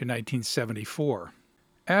 to 1974.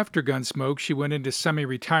 After Gunsmoke, she went into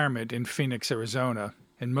semi-retirement in Phoenix, Arizona,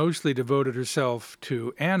 and mostly devoted herself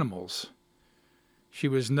to animals. She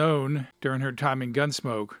was known, during her time in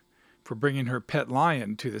Gunsmoke, for bringing her pet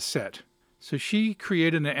lion to the set. So she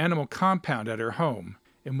created an animal compound at her home,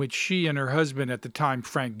 in which she and her husband at the time,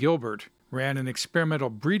 Frank Gilbert, ran an experimental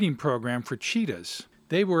breeding program for cheetahs.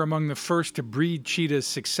 They were among the first to breed cheetahs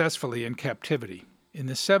successfully in captivity. In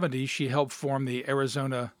the 70s, she helped form the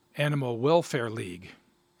Arizona Animal Welfare League,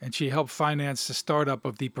 and she helped finance the startup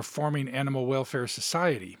of the Performing Animal Welfare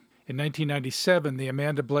Society. In 1997, the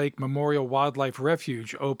Amanda Blake Memorial Wildlife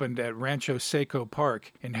Refuge opened at Rancho Seco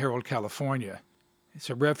Park in Harold, California. It's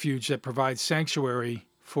a refuge that provides sanctuary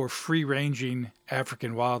for free-ranging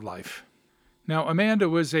African wildlife. Now, Amanda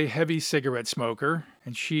was a heavy cigarette smoker,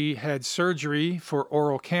 and she had surgery for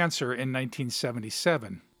oral cancer in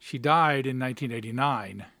 1977. She died in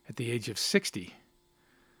 1989 at the age of 60,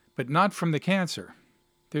 but not from the cancer.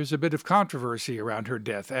 There's a bit of controversy around her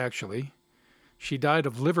death, actually. She died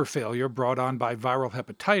of liver failure brought on by viral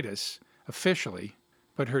hepatitis, officially,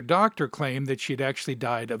 but her doctor claimed that she'd actually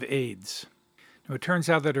died of AIDS. Now, it turns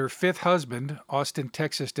out that her fifth husband, Austin,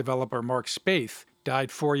 Texas developer Mark Spaeth,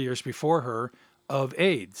 died 4 years before her of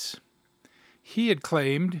AIDS. He had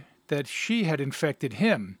claimed that she had infected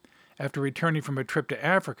him after returning from a trip to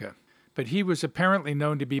Africa, but he was apparently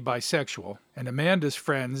known to be bisexual, and Amanda's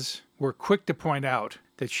friends were quick to point out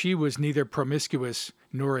that she was neither promiscuous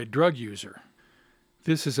nor a drug user.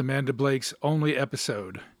 This is Amanda Blake's only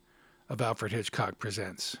episode of Alfred Hitchcock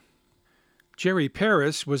Presents. Jerry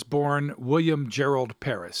Paris was born William Gerald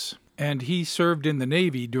Paris, and he served in the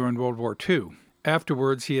Navy during World War II.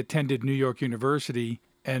 Afterwards, he attended New York University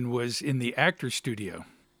and was in the actor's studio.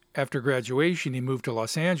 After graduation, he moved to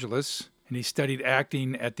Los Angeles, and he studied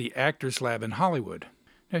acting at the Actors Lab in Hollywood.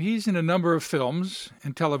 Now, he's in a number of films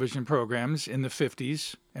and television programs in the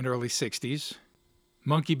 50s and early 60s.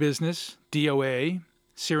 Monkey Business, DOA,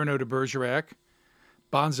 Cyrano de Bergerac,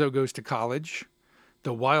 Bonzo Goes to College,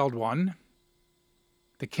 The Wild One,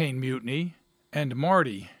 The Caine Mutiny, and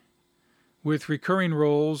Marty, with recurring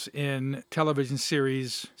roles in television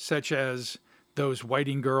series such as Those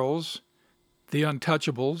Whiting Girls, The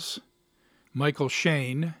Untouchables, Michael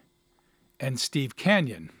Shayne, and Steve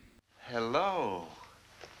Canyon. Hello.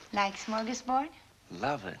 Like smorgasbord?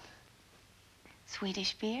 Love it.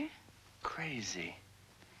 Swedish beer? Crazy.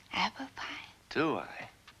 Apple pie? Do I?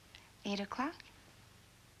 8 o'clock?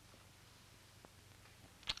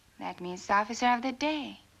 That means the officer of the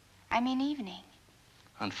day. I mean evening.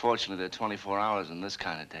 Unfortunately, there are 24 hours in this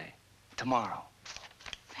kind of day. Tomorrow.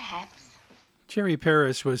 Perhaps. Jerry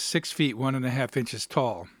Paris was 6 feet 1.5 inches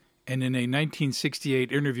tall, and in a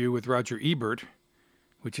 1968 interview with Roger Ebert,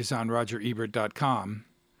 which is on RogerEbert.com,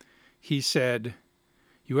 he said,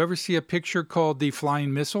 "You ever see a picture called The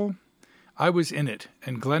Flying Missile? I was in it,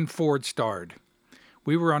 and Glenn Ford starred.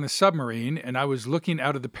 We were on a submarine, and I was looking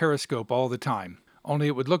out of the periscope all the time. Only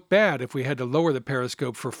it would look bad if we had to lower the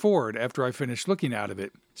periscope for Ford after I finished looking out of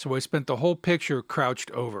it, so I spent the whole picture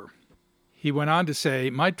crouched over." He went on to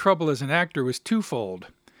say, "My trouble as an actor was twofold.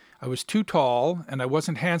 I was too tall, and I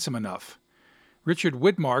wasn't handsome enough. Richard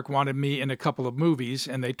Widmark wanted me in a couple of movies,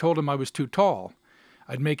 and they told him I was too tall.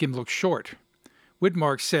 I'd make him look short.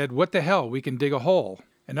 Widmark said, 'What the hell, we can dig a hole.'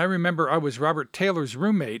 And I remember I was Robert Taylor's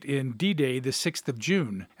roommate in D-Day the 6th of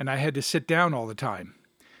June, and I had to sit down all the time.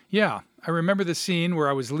 Yeah, I remember the scene where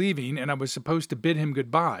I was leaving and I was supposed to bid him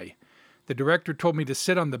goodbye. The director told me to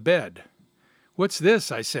sit on the bed. 'What's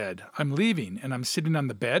this?' I said. 'I'm leaving, and I'm sitting on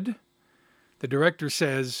the bed?' The director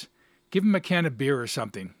says, 'Give him a can of beer or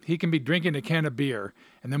something. He can be drinking a can of beer,'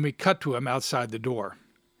 and then we cut to him outside the door."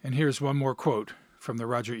 And here's one more quote from the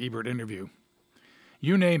Roger Ebert interview.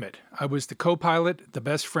 "You name it. I was the co-pilot, the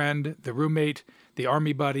best friend, the roommate, the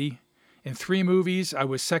army buddy. In 3 movies, I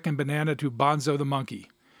was second banana to Bonzo the monkey.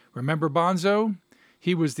 Remember Bonzo?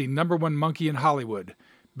 He was the #1 monkey in Hollywood,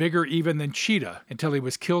 bigger even than Cheetah, until he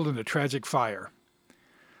was killed in a tragic fire.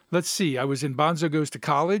 Let's see, I was in Bonzo Goes to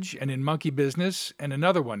College and in Monkey Business and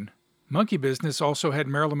another one. Monkey Business also had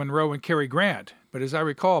Marilyn Monroe and Cary Grant, but as I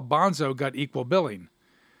recall, Bonzo got equal billing.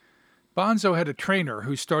 Bonzo had a trainer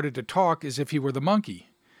who started to talk as if he were the monkey.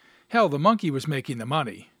 Hell, the monkey was making the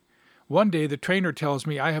money. One day the trainer tells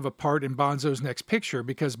me I have a part in Bonzo's next picture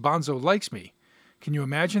because Bonzo likes me. Can you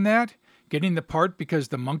imagine that? Getting the part because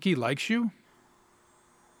the monkey likes you?"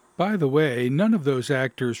 By the way, none of those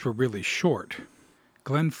actors were really short.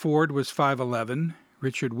 Glenn Ford was 5'11",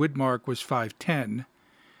 Richard Widmark was 5'10",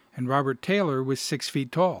 and Robert Taylor was 6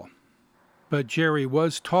 feet tall. But Jerry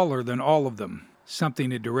was taller than all of them,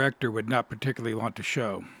 something a director would not particularly want to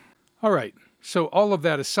show. All right, so all of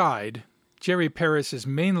that aside, Jerry Paris is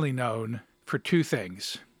mainly known for 2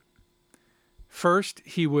 things. First,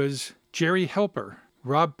 he was Jerry Helper,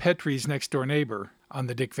 Rob Petrie's next-door neighbor on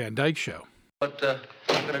The Dick Van Dyke Show. What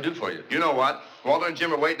I'm going to do for you? You know what? Walter and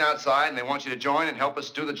Jim are waiting outside, and they want you to join and help us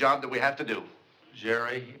do the job that we have to do.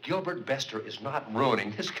 Jerry, Gilbert Bester is not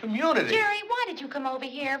ruining his community. Jerry, why did you come over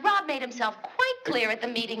here? Rob made himself quite clear at the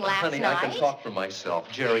meeting last Honey, night. I can talk for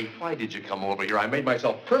myself. Jerry, why did you come over here? I made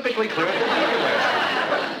myself perfectly clear at the meeting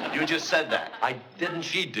last night. You just said that. I didn't,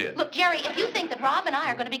 she did. Look, Jerry, if you think that Rob and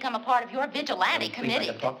I are going to become a part of your vigilante Please, committee,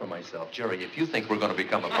 I can talk for myself. Jerry, if you think we're going to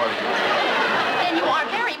become a part of your... then you are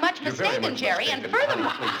very much You're very mistaken, much Jerry. mistaken. And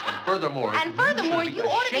furthermore, Honey, please. And furthermore, you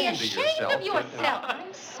ought to be ashamed ashamed of yourself. yourself.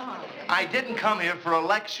 I'm sorry. I didn't come here for a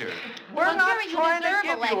lecture. We're Well, not Jerry, you trying to deserve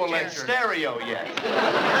give a you a lecture. lecture. Stereo yet.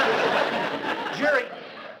 Jerry,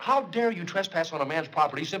 how dare you trespass on a man's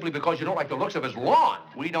property simply because you don't like the looks of his lawn?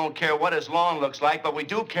 We don't care what his lawn looks like, but we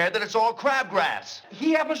do care that it's all crabgrass.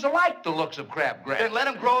 He happens to like the looks of crabgrass. Then let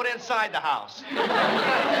him grow it inside the house.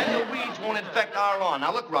 And the weeds won't infect our lawn.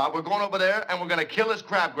 Now, look, Rob, we're going over there, and we're going to kill his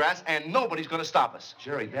crabgrass, and nobody's going to stop us.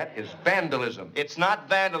 Jerry, that is vandalism. It's not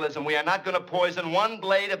vandalism. We are not going to poison one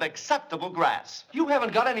blade of acceptable grass. You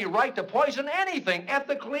haven't got any right to poison anything,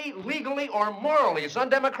 ethically, legally, or morally. It's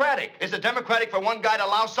undemocratic. Is it democratic for one guy to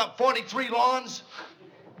louse up 43 lawns?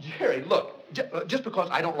 Jerry, look, just because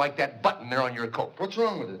I don't like that button there on your coat. What's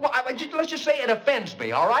wrong with it? Well, let's just say it offends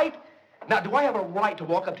me, all right? Now, do I have a right to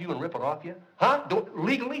walk up to you and rip it off you? Huh?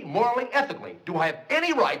 Legally, morally, ethically. Do I have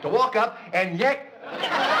any right to walk up and yank...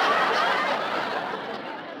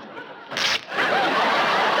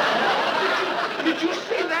 Did you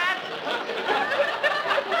see that?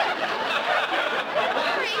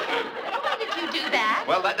 Why did you do that?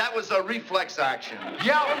 Well, that was a reflex action.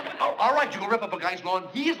 Yeah, all right, you can rip up a guy's lawn.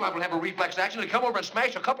 He's liable to have a reflex action to come over and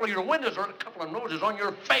smash a couple of your windows or a couple of noses on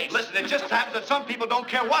your face. Listen, it just happens that some people don't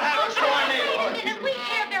care what happens to our neighbors. Wait a minute, we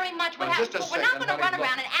care very much what Now, happens, just a but we're not second, going to honey, run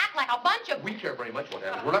around and act like a bunch of... We care very much what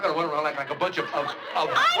happens. We're not going to run around like a bunch of I don't know I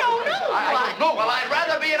what. don't know. Well, I'd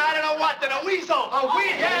rather be an I don't know what than a weasel. A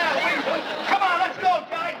weasel? Yeah, a weasel. Come on, let's go,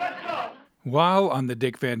 guys, let's go. While on the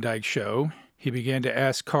Dick Van Dyke Show, he began to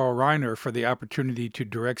ask Carl Reiner for the opportunity to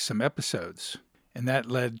direct some episodes. And that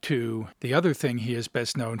led to the other thing he is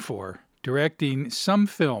best known for, directing some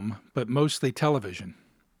film, but mostly television.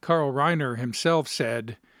 Carl Reiner himself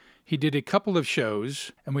said, "He did a couple of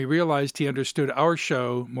shows, and we realized he understood our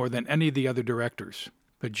show more than any of the other directors."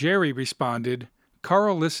 But Jerry responded,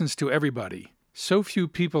 "Carl listens to everybody. So few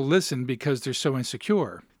people listen because they're so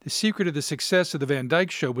insecure. The secret of the success of the Van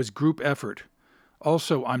Dyke Show was group effort.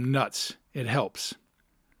 Also, I'm nuts. It helps."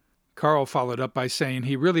 Carl followed up by saying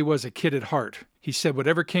he really was a kid at heart. He said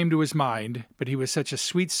whatever came to his mind, but he was such a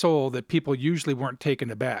sweet soul that people usually weren't taken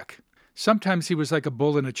aback. Sometimes he was like a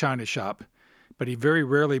bull in a china shop, but he very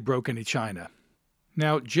rarely broke any china.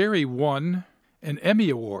 Now, Jerry won an Emmy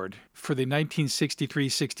Award for the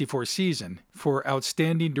 1963-64 season for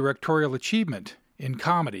Outstanding Directorial Achievement in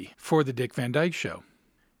Comedy for The Dick Van Dyke Show.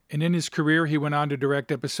 And in his career, he went on to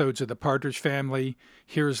direct episodes of The Partridge Family,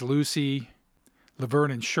 Here's Lucy,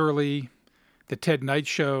 Laverne and Shirley, The Ted Knight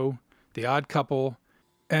Show, The Odd Couple,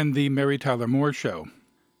 and The Mary Tyler Moore Show.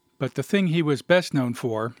 But the thing he was best known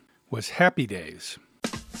for was Happy Days.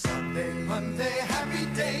 Sunday, Monday, happy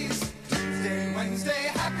days. Tuesday, Wednesday,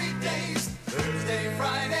 happy days. Thursday,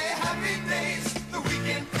 Friday, happy days. The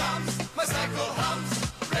weekend comes, my cycle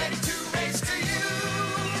hums, ready to race to you.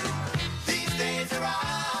 These days are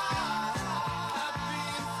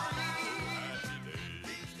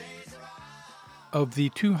Of the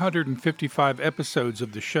 255 episodes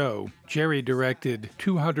of the show, Jerry directed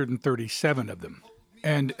 237 of them.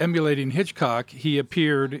 And emulating Hitchcock, he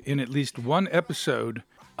appeared in at least one episode,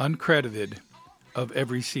 uncredited, of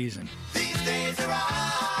every season.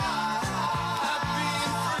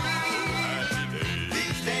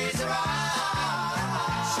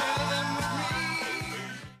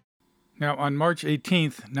 Now, on March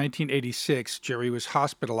 18th, 1986, Jerry was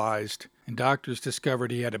hospitalized, and doctors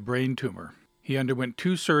discovered he had a brain tumor. He underwent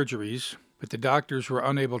 2 surgeries, but the doctors were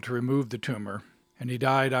unable to remove the tumor, and he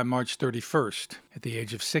died on March 31st at the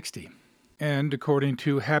age of 60. And according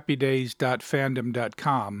to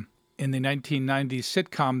happydays.fandom.com, in the 1990s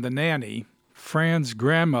sitcom The Nanny, Fran's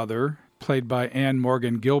grandmother, played by Anne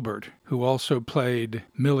Morgan Gilbert, who also played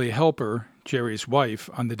Millie Helper, Jerry's wife,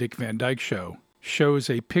 on The Dick Van Dyke Show,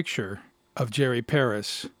 shows a picture of Jerry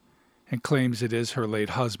Paris and claims it is her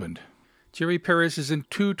late husband. Jerry Paris is in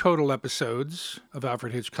 2 total episodes of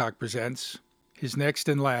Alfred Hitchcock Presents. His next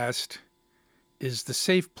and last is The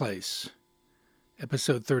Safe Place,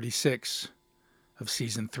 episode 36 of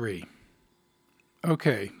season 3.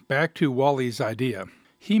 Okay, back to Wally's idea.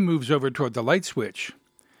 He moves over toward the light switch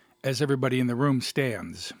as everybody in the room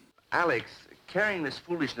stands. Alex, carrying this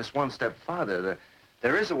foolishness one step farther,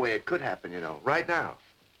 there is a way it could happen, you know, right now.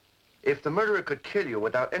 If the murderer could kill you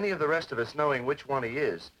without any of the rest of us knowing which one he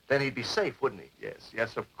is, then he'd be safe, wouldn't he?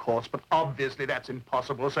 Yes, of course, but obviously that's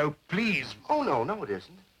impossible, so please. Oh, no, it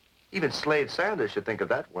isn't. Even Slade Sanders should think of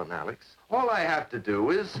that one, Alex. All I have to do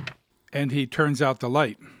is... And he turns out the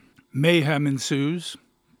light. Mayhem ensues,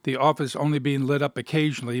 the office only being lit up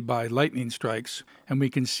occasionally by lightning strikes, and we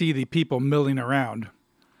can see the people milling around.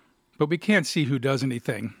 But we can't see who does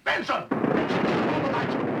anything. Benson!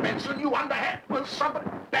 Benson, you underhand! Will somebody...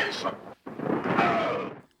 Benson!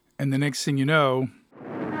 And the next thing you know...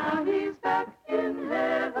 Now he's back in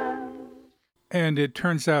heaven. And it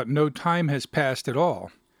turns out no time has passed at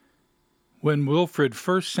all. When Wilfred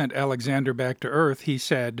first sent Alexander back to Earth, he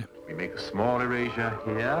said, "We make a small erasure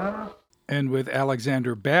here." And with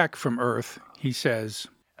Alexander back from Earth, he says,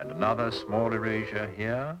 "And another small erasure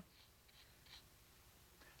here."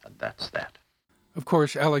 And that's that. Of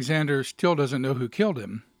course, Alexander still doesn't know who killed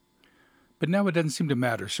him. But now it doesn't seem to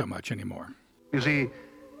matter so much anymore. You see,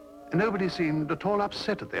 nobody seemed at all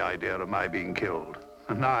upset at the idea of my being killed.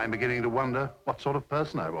 And now I'm beginning to wonder what sort of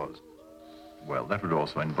person I was. Well, that would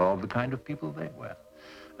also involve the kind of people they were.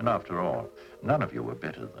 And after all, none of you were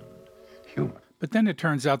better than human. But then it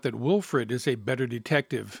turns out that Wilfred is a better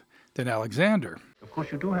detective than Alexander. Of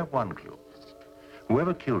course, you do have one clue.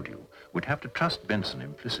 Whoever killed you would have to trust Benson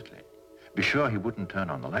implicitly. Be sure he wouldn't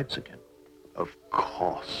turn on the lights again. Of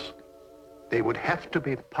course. They would have to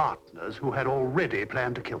be partners who had already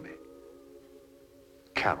planned to kill me.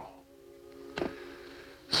 Carol.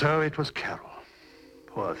 So it was Carol.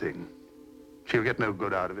 Poor thing. She'll get no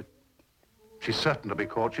good out of it. She's certain to be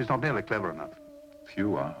caught. She's not nearly clever enough.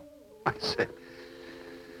 Few are. I said,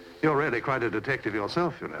 you're really quite a detective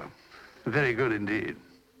yourself, you know. Very good indeed.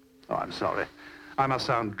 Oh, I'm sorry. I must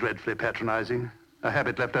sound dreadfully patronizing. A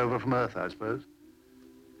habit left over from Earth, I suppose.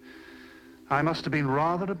 I must have been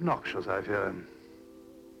rather obnoxious, I fear.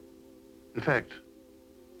 In fact,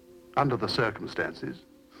 under the circumstances,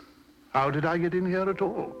 how did I get in here at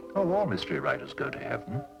all? Oh, all mystery writers go to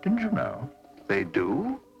heaven. Didn't you know? They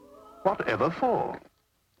do? Whatever for?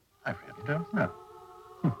 I really don't know.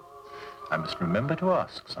 I must remember to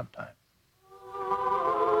ask sometime.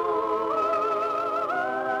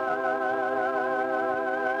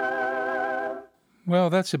 Well,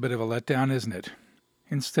 that's a bit of a letdown, isn't it?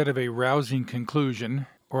 Instead of a rousing conclusion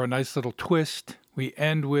or a nice little twist, we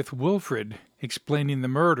end with Wilfred explaining the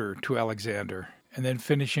murder to Alexander and then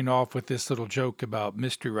finishing off with this little joke about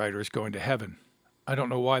mystery writers going to heaven. I don't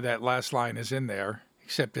know why that last line is in there,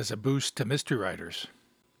 except as a boost to mystery writers.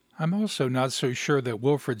 I'm also not so sure that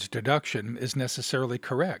Wilfred's deduction is necessarily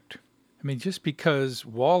correct. I mean, just because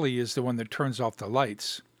Wally is the one that turns off the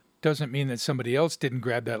lights doesn't mean that somebody else didn't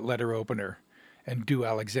grab that letter opener and do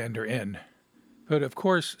Alexander in. But of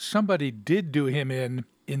course, somebody did do him in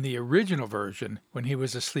the original version when he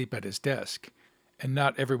was asleep at his desk, and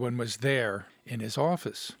not everyone was there in his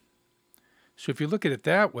office. So if you look at it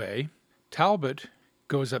that way, Talbot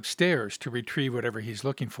goes upstairs to retrieve whatever he's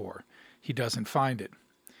looking for. He doesn't find it.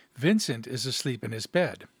 Vincent is asleep in his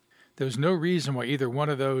bed. There's no reason why either one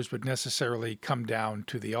of those would necessarily come down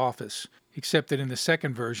to the office, except that in the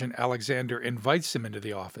second version, Alexander invites them into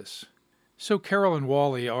the office. So Carol and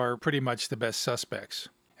Wally are pretty much the best suspects.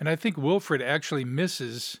 And I think Wilfred actually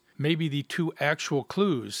misses maybe the two actual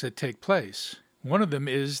clues that take place. One of them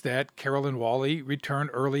is that Carol and Wally return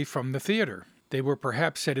early from the theater. They were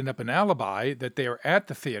perhaps setting up an alibi that they are at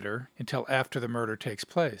the theater until after the murder takes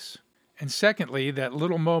place. And secondly, that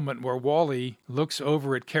little moment where Wally looks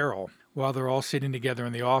over at Carol while they're all sitting together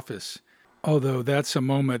in the office, although that's a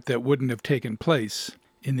moment that wouldn't have taken place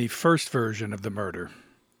in the first version of the murder.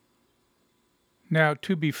 Now,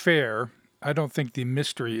 to be fair, I don't think the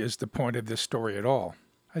mystery is the point of this story at all.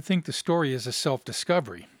 I think the story is a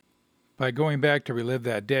self-discovery. By going back to relive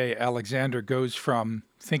that day, Alexander goes from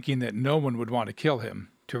thinking that no one would want to kill him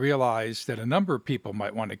to realize that a number of people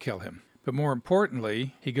might want to kill him. But more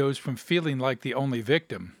importantly, he goes from feeling like the only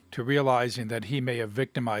victim to realizing that he may have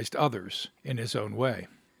victimized others in his own way.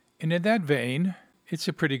 And in that vein, it's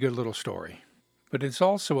a pretty good little story. But it's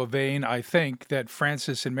also a vein, I think, that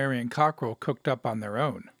Francis and Marion Cockrell cooked up on their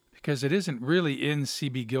own, because it isn't really in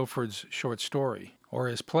C.B. Guilford's short story or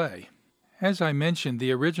his play. As I mentioned,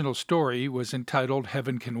 the original story was entitled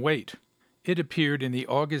Heaven Can Wait. It appeared in the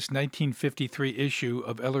August 1953 issue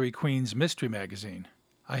of Ellery Queen's Mystery Magazine.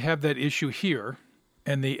 I have that issue here,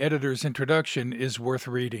 and the editor's introduction is worth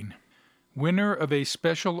reading. Winner of a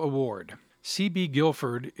special award, C.B.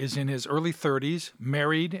 Guilford is in his early 30s,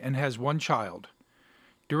 married, and has one child.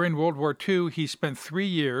 During World War II, he spent 3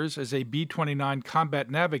 years as a B-29 combat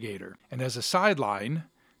navigator, and as a sideline,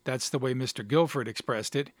 that's the way Mr. Guilford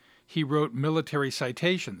expressed it, he wrote military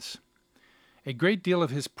citations. A great deal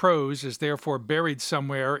of his prose is therefore buried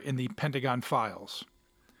somewhere in the Pentagon files.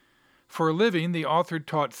 For a living, the author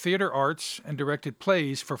taught theater arts and directed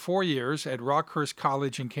plays for 4 years at Rockhurst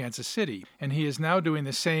College in Kansas City, and he is now doing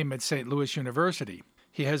the same at St. Louis University.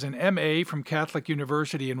 He has an M.A. from Catholic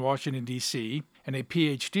University in Washington, D.C., and a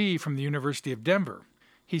Ph.D. from the University of Denver.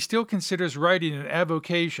 He still considers writing an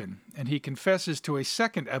avocation, and he confesses to a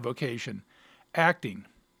second avocation, acting.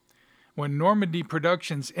 When Normandy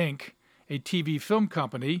Productions, Inc., a TV film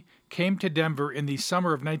company, came to Denver in the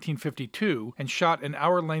summer of 1952 and shot an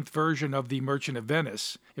hour-length version of The Merchant of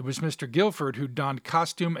Venice, it was Mr. Guilford who donned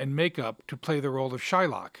costume and makeup to play the role of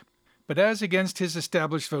Shylock. But as against his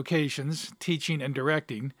established vocations, teaching and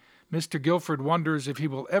directing, Mr. Guilford wonders if he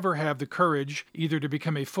will ever have the courage either to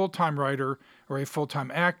become a full-time writer or a full-time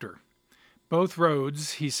actor. Both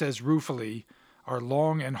roads, he says ruefully, are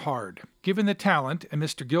long and hard. Given the talent, and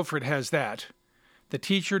Mr. Guilford has that, the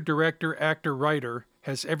teacher, director, actor, writer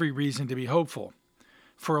has every reason to be hopeful.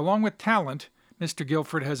 For along with talent, Mr.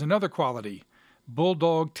 Guilford has another quality,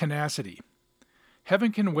 bulldog tenacity.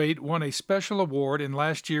 Heaven Can Wait won a special award in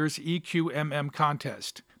last year's EQMM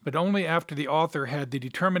contest, but only after the author had the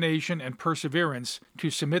determination and perseverance to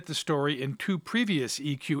submit the story in 2 previous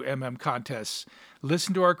EQMM contests,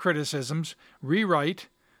 listen to our criticisms, rewrite,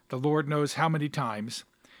 the Lord knows how many times,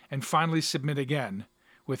 and finally submit again,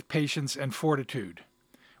 with patience and fortitude.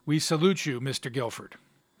 We salute you, Mr. Guilford.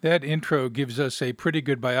 That intro gives us a pretty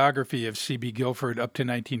good biography of C.B. Guilford up to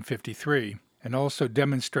 1953, and also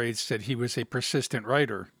demonstrates that he was a persistent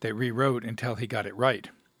writer that rewrote until he got it right,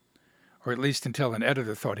 or at least until an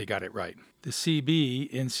editor thought he got it right. The C.B.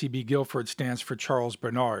 in C.B. Guilford stands for Charles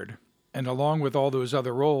Bernard, and along with all those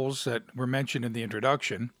other roles that were mentioned in the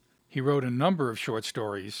introduction, he wrote a number of short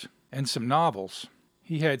stories and some novels.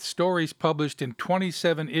 He had stories published in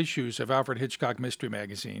 27 issues of Alfred Hitchcock Mystery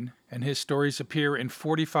Magazine, and his stories appear in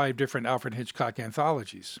 45 different Alfred Hitchcock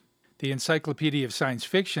anthologies. The Encyclopedia of Science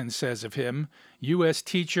Fiction says of him, U.S.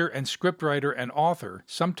 teacher and scriptwriter and author,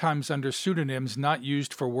 sometimes under pseudonyms not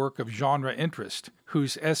used for work of genre interest,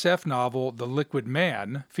 whose SF novel, The Liquid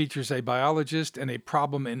Man, features a biologist and a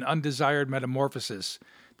problem in undesired metamorphosis,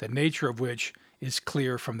 the nature of which is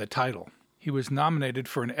clear from the title. He was nominated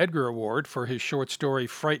for an Edgar Award for his short story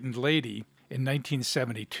Frightened Lady in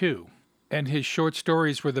 1972, and his short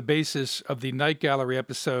stories were the basis of the Night Gallery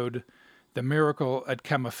episode The Miracle at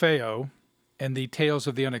Camafeo and the Tales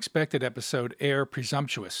of the Unexpected episode Air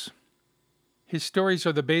Presumptuous. His stories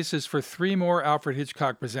are the basis for 3 more Alfred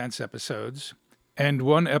Hitchcock Presents episodes and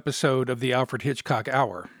 1 episode of the Alfred Hitchcock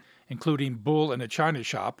Hour, including Bull in a China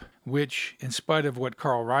Shop, which, in spite of what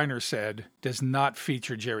Carl Reiner said, does not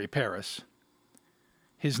feature Jerry Paris.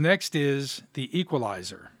 His next is The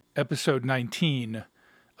Equalizer, episode 19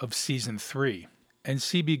 of season 3, and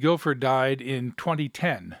C.B. Guilford died in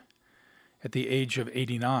 2010 at the age of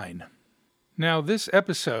 89. Now, this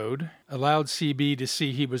episode allowed C.B. to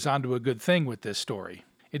see he was onto a good thing with this story.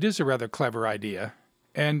 It is a rather clever idea,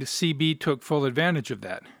 and C.B. took full advantage of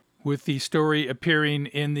that, with the story appearing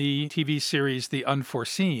in the TV series The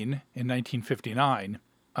Unforeseen in 1959,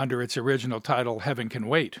 under its original title Heaven Can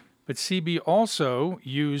Wait. But C.B. also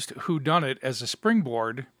used Whodunit as a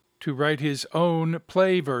springboard to write his own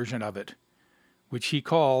play version of it, which he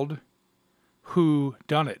called Who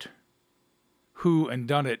Done It. Who and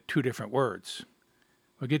done it, 2 different words.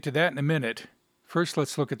 We'll get to that in a minute. First,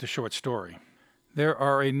 let's look at the short story. There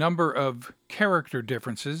are a number of character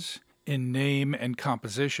differences in name and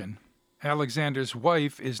composition. Alexander's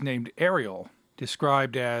wife is named Ariel,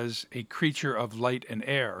 described as a creature of light and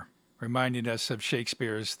air, reminding us of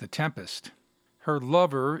Shakespeare's The Tempest. Her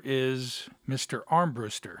lover is Mr.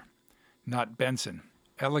 Armbruster, not Benson.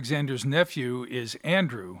 Alexander's nephew is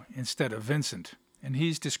Andrew instead of Vincent, and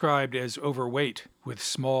he's described as overweight with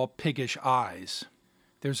small piggish eyes.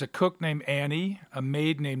 There's a cook named Annie, a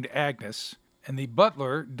maid named Agnes, and the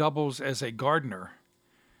butler doubles as a gardener.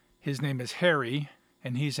 His name is Harry,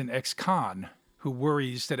 and he's an ex-con who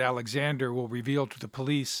worries that Alexander will reveal to the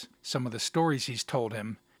police some of the stories he's told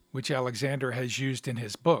him, which Alexander has used in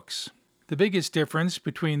his books. The biggest difference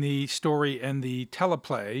between the story and the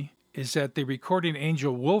teleplay is that the recording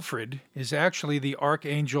angel Wilfred is actually the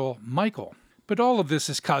archangel Michael. But all of this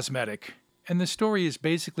is cosmetic, and the story is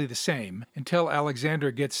basically the same until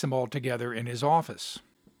Alexander gets them all together in his office.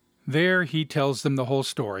 There he tells them the whole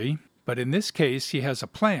story, but in this case he has a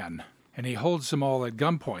plan, and he holds them all at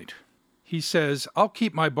gunpoint. He says, I'll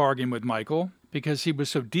keep my bargain with Michael, because he was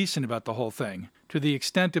so decent about the whole thing, to the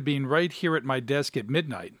extent of being right here at my desk at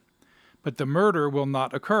midnight. But the murder will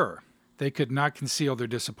not occur. They could not conceal their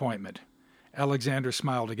disappointment. Alexander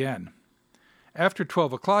smiled again. After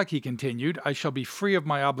 12 o'clock, he continued, I shall be free of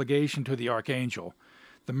my obligation to the Archangel.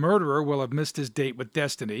 The murderer will have missed his date with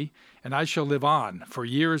destiny, and I shall live on for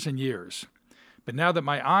years and years. But now that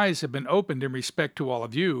my eyes have been opened in respect to all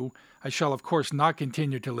of you, I shall of course not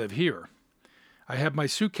continue to live here. I have my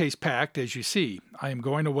suitcase packed, as you see. I am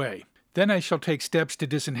going away. Then I shall take steps to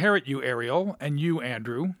disinherit you, Ariel, and you,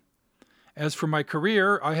 Andrew. As for my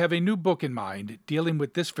career, I have a new book in mind, dealing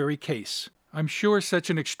with this very case. I'm sure such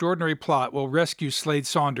an extraordinary plot will rescue Slade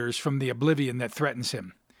Saunders from the oblivion that threatens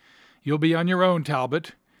him. You'll be on your own,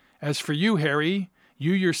 Talbot. As for you, Harry,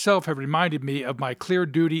 you yourself have reminded me of my clear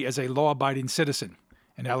duty as a law-abiding citizen.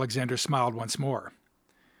 And Alexander smiled once more.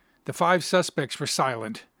 The 5 suspects were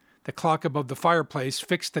silent. The clock above the fireplace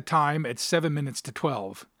fixed the time at 7 minutes to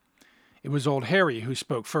 12. It was old Harry who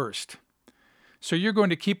spoke first. So you're going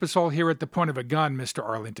to keep us all here at the point of a gun, Mr.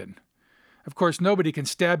 Arlington. Of course, nobody can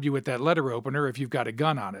stab you with that letter opener if you've got a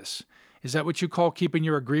gun on us. Is that what you call keeping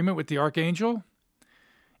your agreement with the Archangel?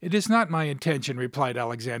 It is not my intention, replied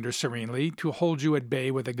Alexander serenely, to hold you at bay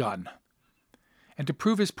with a gun. And to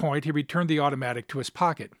prove his point, he returned the automatic to his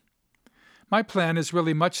pocket. My plan is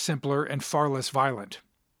really much simpler and far less violent.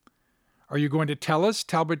 Are you going to tell us?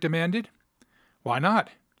 Talbot demanded. Why not?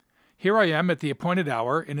 Here I am at the appointed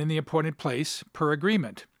hour and in the appointed place, per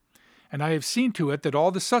agreement. And I have seen to it that all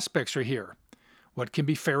the suspects are here. What can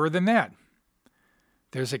be fairer than that?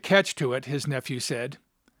 There's a catch to it, his nephew said.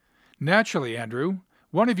 Naturally, Andrew.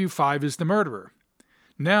 One of you 5 is the murderer.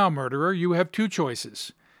 Now, murderer, you have 2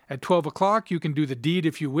 choices. At 12 o'clock, you can do the deed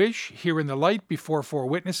if you wish, here in the light before 4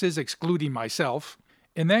 witnesses, excluding myself.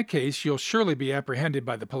 In that case, you'll surely be apprehended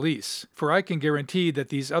by the police, for I can guarantee that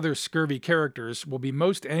these other scurvy characters will be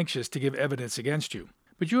most anxious to give evidence against you.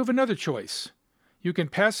 But you have another choice. You can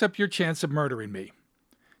pass up your chance of murdering me.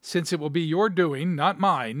 Since it will be your doing, not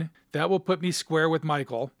mine, that will put me square with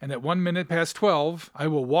Michael, and at 1 minute past 12, I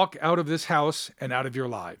will walk out of this house and out of your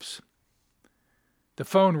lives. The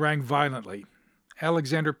phone rang violently.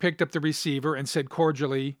 Alexander picked up the receiver and said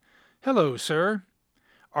cordially, Hello, sir.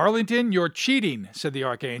 Arlington, you're cheating, said the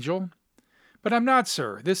Archangel. But I'm not,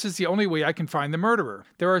 sir. This is the only way I can find the murderer.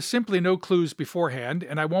 There are simply no clues beforehand,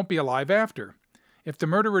 and I won't be alive after. If the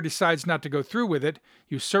murderer decides not to go through with it,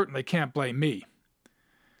 you certainly can't blame me.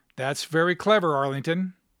 That's very clever,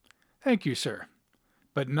 Arlington. Thank you, sir.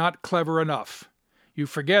 But not clever enough. You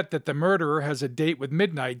forget that the murderer has a date with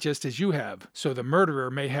midnight just as you have, so the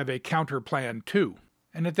murderer may have a counter-plan too.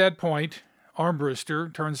 And at that point,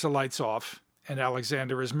 Armbruster turns the lights off, and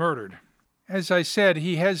Alexander is murdered. As I said,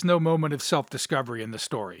 he has no moment of self-discovery in the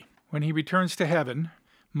story. When he returns to heaven,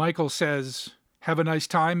 Michael says, Have a nice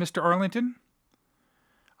time, Mr. Arlington?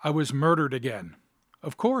 I was murdered again.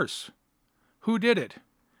 Of course. Who did it?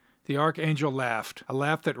 The Archangel laughed, a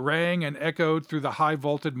laugh that rang and echoed through the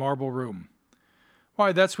high-vaulted marble room.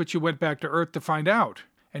 Why, that's what you went back to Earth to find out.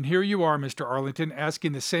 And here you are, Mr. Arlington,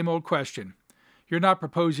 asking the same old question. You're not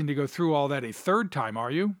proposing to go through all that a 3rd time,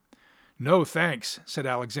 are you? No, thanks, said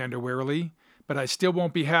Alexander wearily, but I still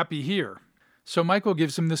won't be happy here. So Michael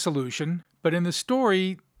gives him the solution, but in the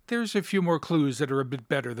story, there's a few more clues that are a bit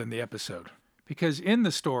better than the episode. Because in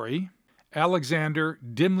the story, Alexander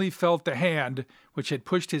dimly felt the hand which had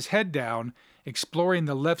pushed his head down, exploring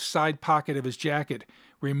the left side pocket of his jacket,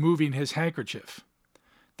 removing his handkerchief.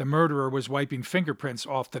 The murderer was wiping fingerprints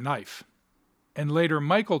off the knife. And later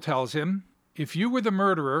Michael tells him, If you were the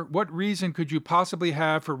murderer, what reason could you possibly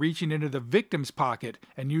have for reaching into the victim's pocket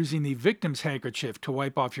and using the victim's handkerchief to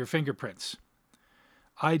wipe off your fingerprints?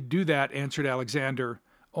 I'd do that, answered Alexander,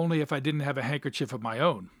 only if I didn't have a handkerchief of my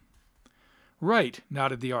own. Right,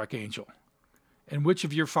 nodded the Archangel. And which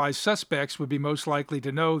of your 5 suspects would be most likely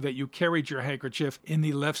to know that you carried your handkerchief in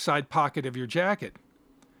the left side pocket of your jacket?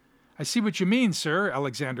 I see what you mean, sir,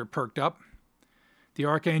 Alexander perked up. The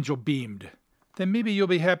Archangel beamed. Then maybe you'll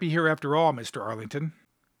be happy here after all, Mr. Arlington.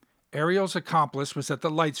 Ariel's accomplice was at the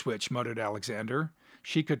light switch, muttered Alexander.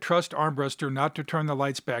 She could trust Armbruster not to turn the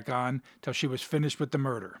lights back on till she was finished with the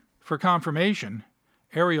murder. For confirmation,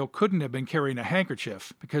 Ariel couldn't have been carrying a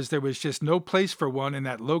handkerchief, because there was just no place for one in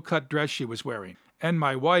that low-cut dress she was wearing. And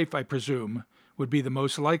my wife, I presume, would be the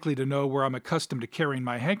most likely to know where I'm accustomed to carrying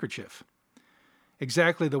my handkerchief.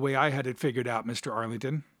 Exactly the way I had it figured out, Mr.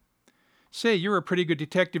 Arlington. Say, you're a pretty good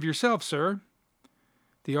detective yourself, sir.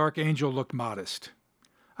 The Archangel looked modest.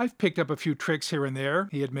 I've picked up a few tricks here and there,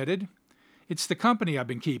 he admitted. It's the company I've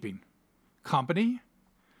been keeping. Company?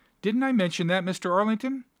 Didn't I mention that, Mr.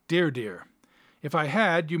 Arlington? Dear. If I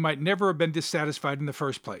had, you might never have been dissatisfied in the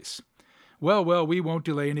first place. Well, we won't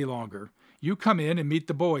delay any longer. You come in and meet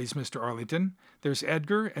the boys, Mr. Arlington. There's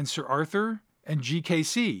Edgar and Sir Arthur and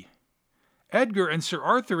GKC. Edgar and Sir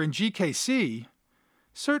Arthur and GKC?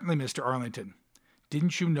 Certainly, Mr. Arlington.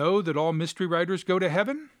 Didn't you know that all mystery writers go to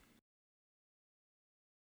heaven?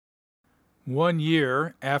 1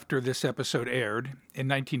 year after this episode aired, in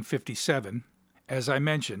 1957, as I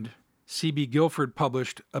mentioned, C.B. Guilford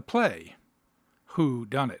published a play, Who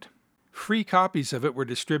Done It? Free copies of it were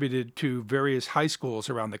distributed to various high schools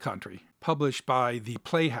around the country, published by The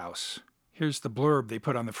Playhouse. Here's the blurb they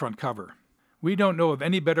put on the front cover. We don't know of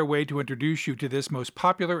any better way to introduce you to this most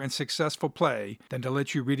popular and successful play than to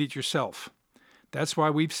let you read it yourself. That's why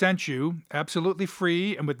we've sent you, absolutely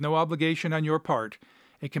free and with no obligation on your part,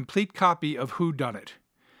 a complete copy of Who Done It?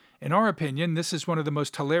 In our opinion, this is one of the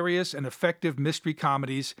most hilarious and effective mystery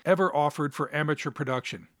comedies ever offered for amateur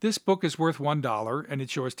production. This book is worth $1 and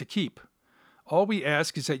it's yours to keep. All we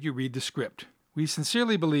ask is that you read the script. We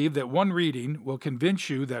sincerely believe that one reading will convince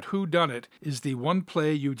you that Who Done It is the one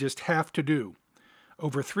play you just have to do.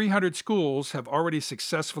 Over 300 schools have already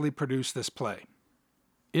successfully produced this play.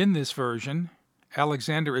 In this version,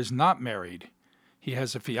 Alexander is not married. He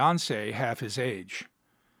has a fiancée half his age,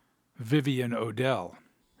 Vivian Odell.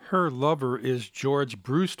 Her lover is George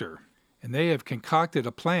Brewster, and they have concocted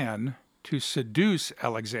a plan to seduce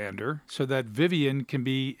Alexander so that Vivian can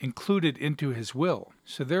be included into his will.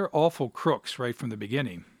 So they're awful crooks right from the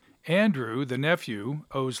beginning. Andrew, the nephew,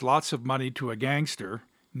 owes lots of money to a gangster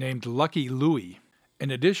named Lucky Louie.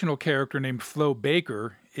 An additional character named Flo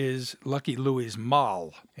Baker is Lucky Louie's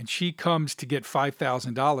moll, and she comes to get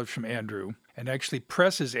 $5,000 from Andrew and actually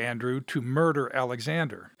presses Andrew to murder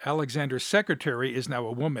Alexander. Alexander's secretary is now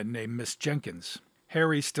a woman named Miss Jenkins.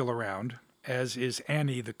 Harry's still around, as is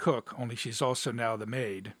Annie the cook, only she's also now the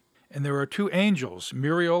maid. And there are two angels,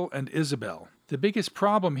 Muriel and Isabel. The biggest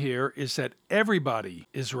problem here is that everybody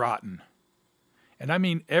is rotten. And I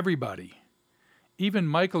mean everybody. Even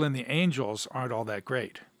Michael and the angels aren't all that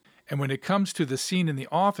great. And when it comes to the scene in the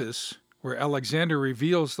office where Alexander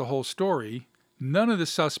reveals the whole story, none of the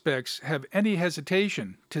suspects have any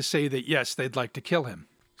hesitation to say that yes, they'd like to kill him.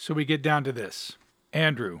 So we get down to this.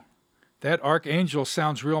 Andrew, that archangel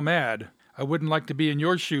sounds real mad. I wouldn't like to be in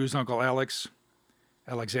your shoes, Uncle Alex.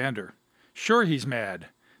 Alexander, sure he's mad.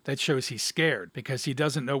 That shows he's scared because he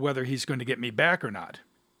doesn't know whether he's going to get me back or not.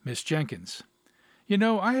 Miss Jenkins, you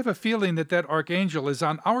know, I have a feeling that archangel is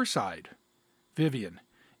on our side. Vivian,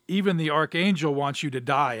 even the archangel wants you to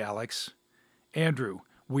die, Alex. Andrew,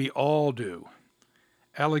 we all do.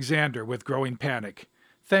 Alexander, with growing panic,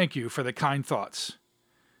 thank you for the kind thoughts.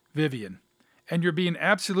 Vivian, and you're being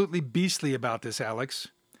absolutely beastly about this, Alex.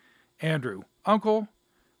 Andrew, Uncle,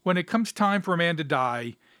 when it comes time for a man to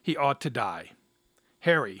die, he ought to die.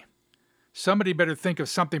 Harry, somebody better think of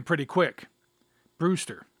something pretty quick.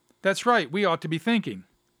 Brewster, that's right, we ought to be thinking.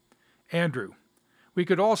 Andrew, we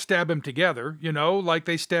could all stab him together, you know, like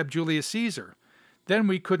they stabbed Julius Caesar. Then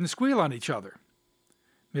we couldn't squeal on each other.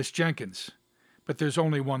 Miss Jenkins, but there's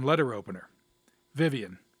only one letter opener.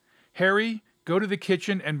 Vivian, Harry, go to the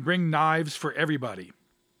kitchen and bring knives for everybody.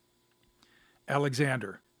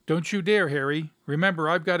 Alexander, don't you dare, Harry. Remember,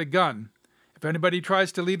 I've got a gun. If anybody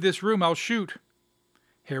tries to leave this room, I'll shoot.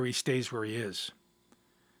 Harry stays where he is.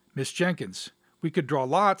 Miss Jenkins, we could draw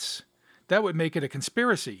lots. That would make it a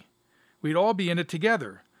conspiracy. We'd all be in it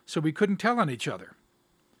together, so we couldn't tell on each other.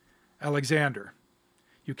 Alexander,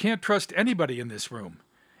 you can't trust anybody in this room,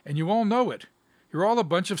 and you all know it. You're all a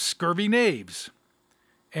bunch of scurvy knaves.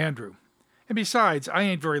 Andrew, and besides, I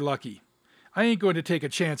ain't very lucky. I ain't going to take a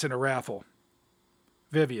chance in a raffle.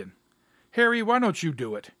 Vivian, Harry, why don't you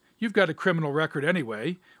do it? You've got a criminal record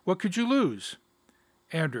anyway. What could you lose?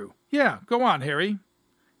 Andrew, yeah, go on, Harry.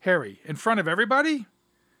 Harry, in front of everybody?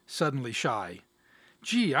 Suddenly shy.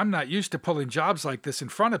 Gee, I'm not used to pulling jobs like this in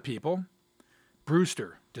front of people.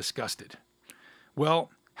 Brewster, disgusted. Well,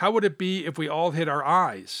 how would it be if we all hid our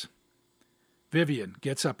eyes? Vivian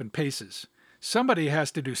gets up and paces. Somebody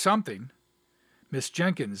has to do something. Miss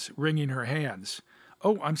Jenkins, wringing her hands.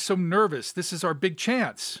 Oh, I'm so nervous. This is our big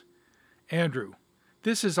chance. Andrew,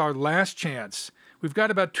 this is our last chance. We've got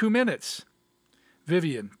about 2 minutes.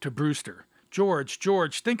 Vivian, to Brewster. George,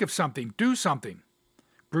 think of something. Do something.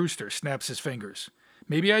 Brewster snaps his fingers.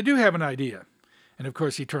 Maybe I do have an idea. And of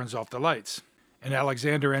course he turns off the lights. And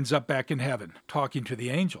Alexander ends up back in heaven, talking to the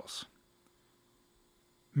angels.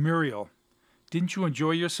 Muriel, didn't you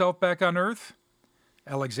enjoy yourself back on Earth?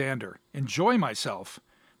 Alexander, enjoy myself?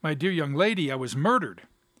 My dear young lady, I was murdered.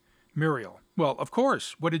 Muriel, well, of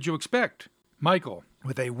course. What did you expect? Michael,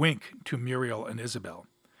 with a wink to Muriel and Isabel.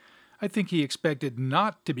 I think he expected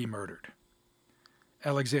not to be murdered.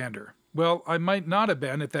 Alexander, well, I might not have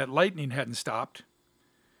been if that lightning hadn't stopped.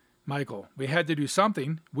 Michael, we had to do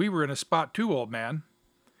something. We were in a spot too, old man.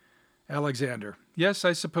 Alexander. Yes,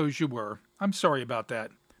 I suppose you were. I'm sorry about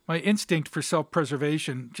that. My instinct for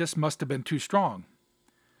self-preservation just must have been too strong.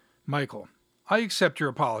 Michael. I accept your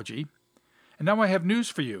apology. And now I have news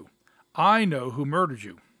for you. I know who murdered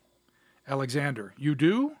you. Alexander. You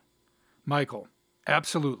do? Michael.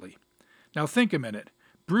 Absolutely. Now think a minute.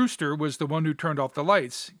 Brewster was the one who turned off the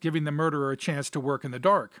lights, giving the murderer a chance to work in the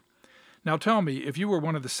dark. Now tell me, if you were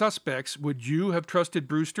one of the suspects, would you have trusted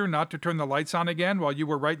Brewster not to turn the lights on again while you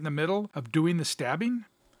were right in the middle of doing the stabbing?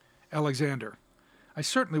 Alexander. I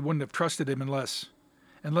certainly wouldn't have trusted him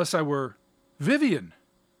unless I were Vivian.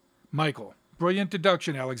 Michael. Brilliant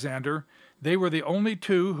deduction, Alexander. They were the only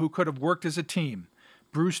two who could have worked as a team.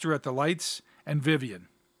 Brewster at the lights and Vivian.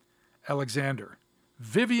 Alexander.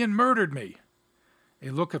 Vivian murdered me.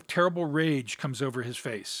 A look of terrible rage comes over his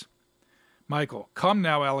face. Michael. Come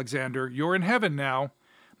now, Alexander. You're in heaven now.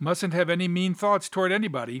 Mustn't have any mean thoughts toward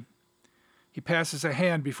anybody. He passes a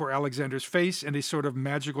hand before Alexander's face in a sort of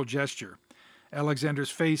magical gesture. Alexander's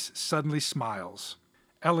face suddenly smiles.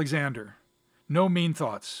 Alexander. No mean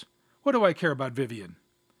thoughts. What do I care about Vivian?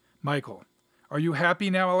 Michael. Are you happy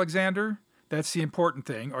now, Alexander? That's the important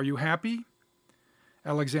thing. Are you happy?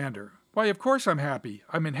 Alexander. Why, of course I'm happy.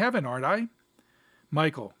 I'm in heaven, aren't I?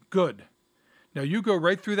 Michael. Good. Now you go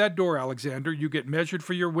right through that door, Alexander. You get measured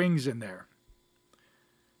for your wings in there.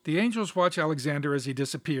 The angels watch Alexander as he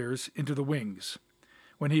disappears into the wings.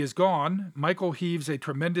 When he is gone, Michael heaves a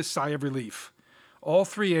tremendous sigh of relief. All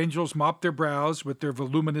three angels mop their brows with their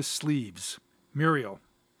voluminous sleeves. Muriel.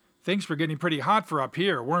 Things were getting pretty hot for up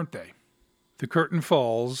here, weren't they? The curtain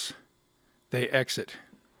falls. They exit.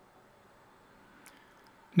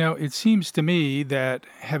 Now, it seems to me that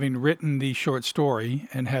having written the short story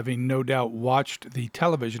and having no doubt watched the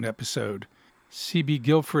television episode, C.B.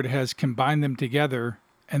 Guilford has combined them together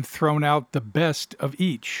and thrown out the best of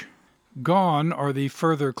each. Gone are the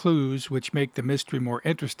further clues which make the mystery more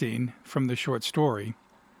interesting from the short story,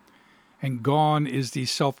 and gone is the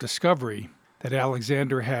self-discovery that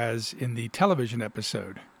Alexander has in the television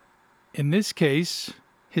episode. In this case,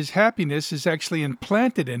 his happiness is actually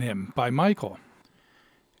implanted in him by Michael.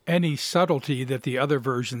 Any subtlety that the other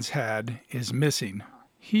versions had is missing.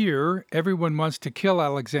 Here, everyone wants to kill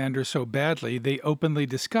Alexander so badly they openly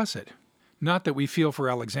discuss it. Not that we feel for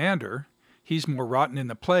Alexander. He's more rotten in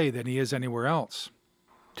the play than he is anywhere else.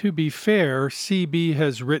 To be fair, C.B.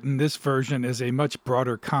 has written this version as a much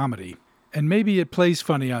broader comedy, and maybe it plays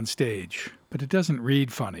funny on stage, but it doesn't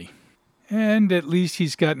read funny. And at least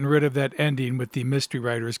he's gotten rid of that ending with the mystery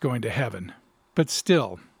writers going to heaven. But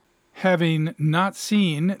still, having not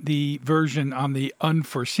seen the version on the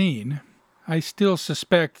Unforeseen, I still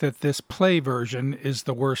suspect that this play version is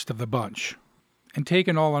the worst of the bunch. And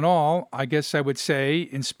taken all in all, I guess I would say,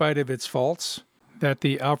 in spite of its faults, that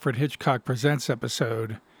the Alfred Hitchcock Presents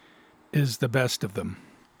episode is the best of them.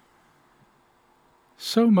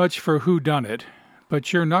 So much for whodunit,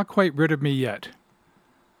 but you're not quite rid of me yet.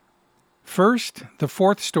 First, the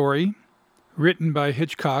fourth story, written by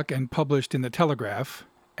Hitchcock and published in the Telegraph,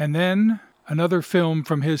 and then another film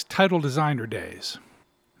from his title designer days.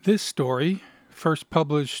 This story, first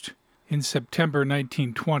published in September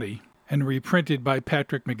 1920 and reprinted by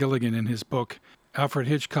Patrick McGilligan in his book Alfred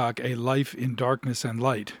Hitchcock, A Life in Darkness and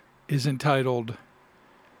Light, is entitled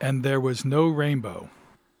And There Was No Rainbow.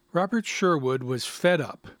 Robert Sherwood was fed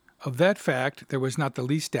up. Of that fact, there was not the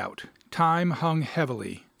least doubt. Time hung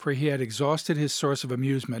heavily, for he had exhausted his source of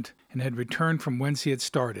amusement and had returned from whence he had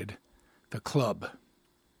started, the club.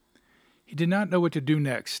 He did not know what to do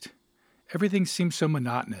next. Everything seemed so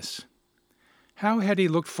monotonous. How had he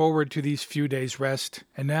looked forward to these few days' rest?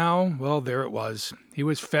 And now, well, there it was. He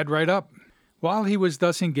was fed right up. While he was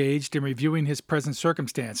thus engaged in reviewing his present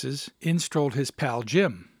circumstances, in strolled his pal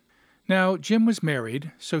Jim. Now, Jim was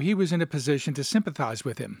married, so he was in a position to sympathize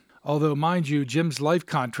with him. Although, mind you, Jim's life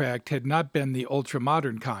contract had not been the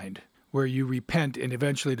ultra-modern kind, where you repent and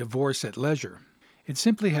eventually divorce at leisure. It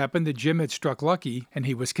simply happened that Jim had struck lucky, and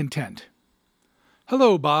he was content.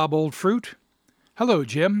 "Hello, Bob, old fruit." "Hello,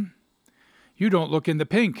 Jim." "You don't look in the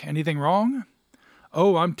pink. Anything wrong?"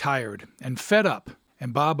 "Oh, I'm tired and fed up,"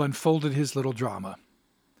 and Bob unfolded his little drama.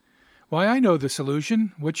 "Why, I know the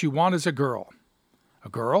solution. What you want is a girl." "A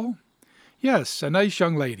girl?" "Yes, a nice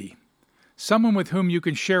young lady. Someone with whom you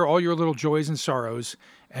can share all your little joys and sorrows,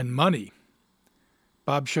 and money."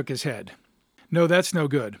 Bob shook his head. "No, that's no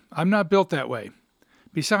good. I'm not built that way.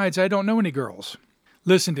 Besides, I don't know any girls.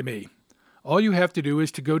 Listen to me. All you have to do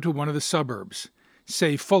is to go to one of the suburbs,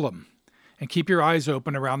 say Fulham, and keep your eyes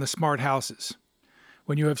open around the smart houses.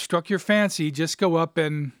 When you have struck your fancy, just go up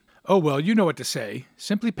and, oh, well, you know what to say,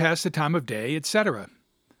 simply pass the time of day, etc."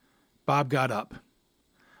 Bob got up.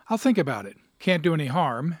 I'll think about it. Can't do any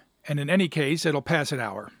harm, and in any case, it'll pass an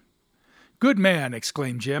hour. Good man,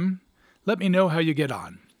 exclaimed Jim. Let me know how you get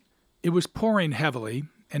on. It was pouring heavily,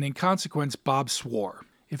 and in consequence Bob swore.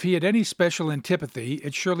 If he had any special antipathy,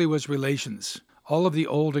 it surely was relations, all of the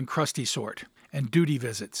old and crusty sort, and duty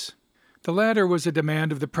visits. The latter was a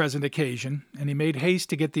demand of the present occasion, and he made haste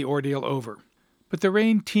to get the ordeal over. But the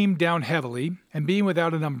rain teemed down heavily, and being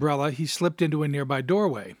without an umbrella, he slipped into a nearby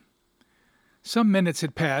doorway. Some minutes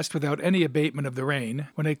had passed without any abatement of the rain,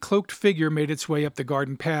 when a cloaked figure made its way up the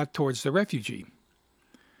garden path towards the refugee.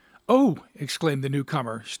 "Oh!" exclaimed the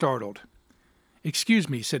newcomer, startled. "Excuse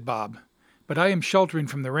me," said Bob, "but I am sheltering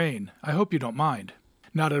from the rain. I hope you don't mind."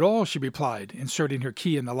 "Not at all," she replied, inserting her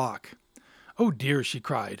key in the lock. "Oh dear," she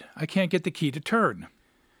cried, "I can't get the key to turn."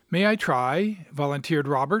 "May I try?" volunteered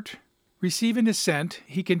Robert. Receiving assent,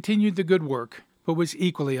 he continued the good work, but was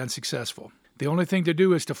equally unsuccessful. "The only thing to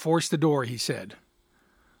do is to force the door," he said.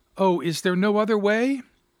 "Oh, is there no other way?"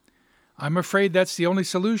 "I'm afraid that's the only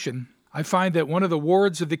solution. I find that one of the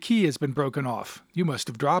wards of the key has been broken off. You must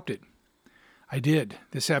have dropped it." "I did,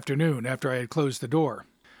 this afternoon, after I had closed the door."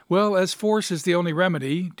 "Well, as force is the only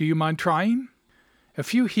remedy, do you mind trying?" A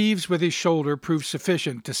few heaves with his shoulder proved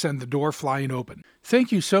sufficient to send the door flying open.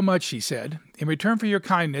 "Thank you so much," he said. "In return for your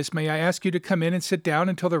kindness, may I ask you to come in and sit down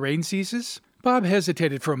until the rain ceases?" Bob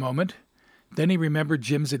hesitated for a moment. Then he remembered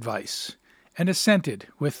Jim's advice, and assented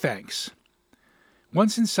with thanks.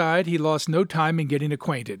 Once inside, he lost no time in getting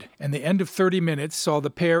acquainted, and the end of 30 minutes saw the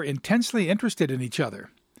pair intensely interested in each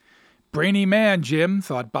other. "Brainy man, Jim,"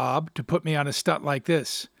 thought Bob, "to put me on a stunt like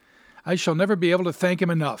this. I shall never be able to thank him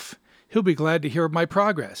enough. He'll be glad to hear of my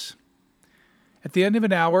progress." At the end of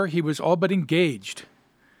an hour, he was all but engaged.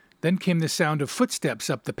 Then came the sound of footsteps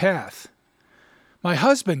up the path. "My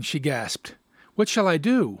husband!" she gasped. "What shall I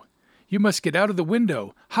do? You must get out of the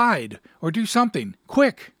window, hide, or do something,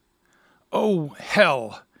 quick." "Oh,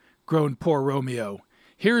 hell!" groaned poor Romeo.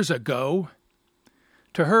 "Here's a go."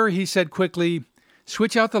 To her he said quickly,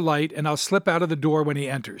 "Switch out the light, and I'll slip out of the door when he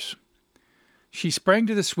enters." She sprang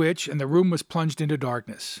to the switch, and the room was plunged into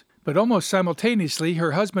darkness. But almost simultaneously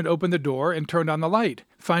her husband opened the door and turned on the light,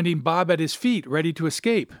 finding Bob at his feet, ready to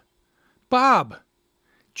escape. "Bob!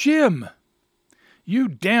 Jim!" "You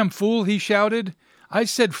damn fool!" he shouted. "I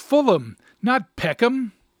said Fulham, not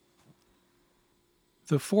Peckham."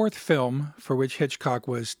 The fourth film, for which Hitchcock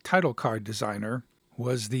was title card designer,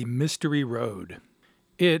 was The Mystery Road.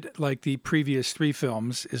 It, like the previous 3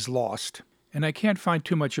 films, is lost, and I can't find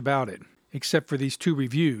too much about it, except for these 2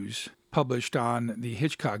 reviews published on the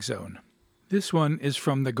Hitchcock Zone. This one is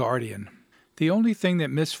from The Guardian. The only thing that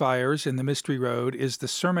misfires in The Mystery Road is the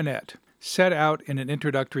sermonette, set out in an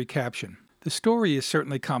introductory caption. The story is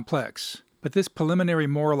certainly complex, but this preliminary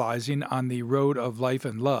moralizing on the road of life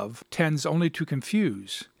and love tends only to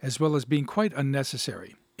confuse, as well as being quite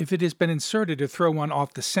unnecessary. If it has been inserted to throw one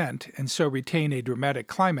off the scent and so retain a dramatic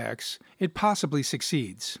climax, it possibly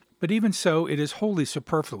succeeds. But even so, it is wholly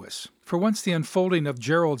superfluous. For once the unfolding of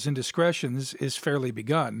Gerald's indiscretions is fairly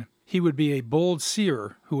begun, he would be a bold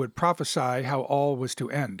seer who would prophesy how all was to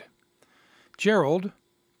end. Gerald,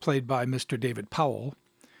 played by Mr. David Powell,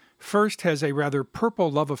 first has a rather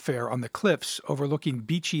purple love affair on the cliffs overlooking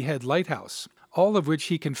Beachy Head Lighthouse, all of which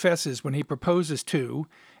he confesses when he proposes to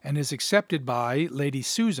and is accepted by Lady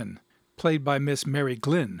Susan, played by Miss Mary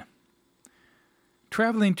Glynn.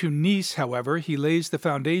 Traveling to Nice, however, he lays the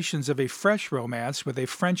foundations of a fresh romance with a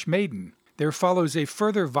French maiden. There follows a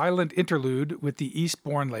further violent interlude with the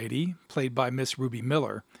Eastbourne lady, played by Miss Ruby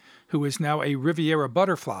Miller, who is now a Riviera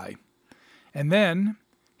butterfly. And then,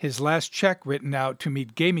 his last check written out to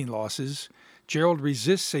meet gaming losses, Gerald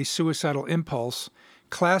resists a suicidal impulse,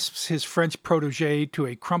 clasps his French protégé to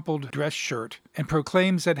a crumpled dress shirt, and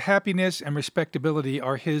proclaims that happiness and respectability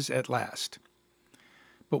are his at last.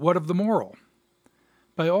 But what of the moral?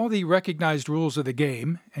 By all the recognized rules of the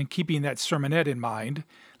game, and keeping that sermonette in mind,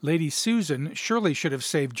 Lady Susan surely should have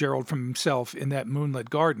saved Gerald from himself in that moonlit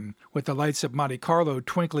garden, with the lights of Monte Carlo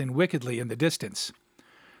twinkling wickedly in the distance.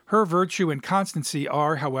 Her virtue and constancy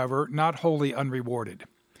are, however, not wholly unrewarded.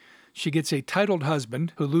 She gets a titled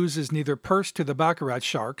husband who loses neither purse to the baccarat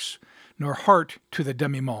sharks, nor heart to the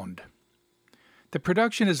demi-monde. The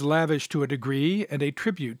production is lavish to a degree and a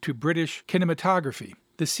tribute to British kinematography.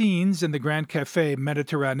 The scenes in the Grand Café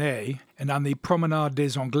Méditerranée and on the Promenade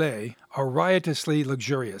des Anglais are riotously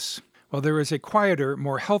luxurious, while there is a quieter,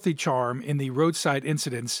 more healthy charm in the roadside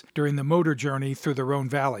incidents during the motor journey through the Rhone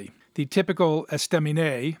Valley. The typical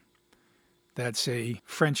estaminet, that's a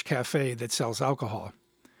French café that sells alcohol,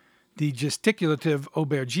 the gesticulative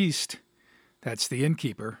aubergiste, that's the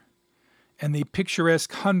innkeeper, and the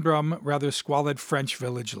picturesque humdrum, rather squalid French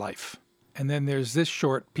village life. And then there's this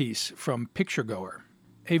short piece from Picturegoer.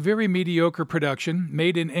 A very mediocre production,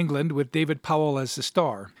 made in England with David Powell as the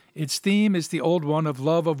star. Its theme is the old one of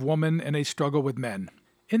love of woman and a struggle with men.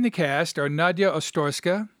 In the cast are Nadia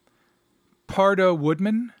Ostorska, Pardo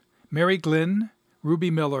Woodman, Mary Glynn, Ruby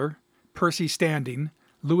Miller, Percy Standing,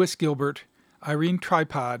 Lewis Gilbert, Irene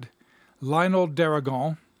Tripod, Lionel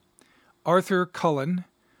Daragon, Arthur Cullen,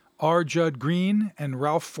 R. Judd Green, and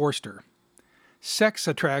Ralph Forster. Sex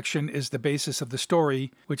attraction is the basis of the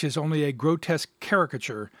story, which is only a grotesque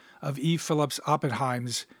caricature of E. Phillips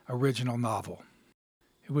Oppenheim's original novel.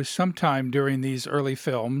 It was sometime during these early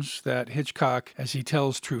films that Hitchcock, as he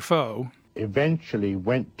tells Truffaut, eventually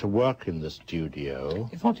went to work in the studio.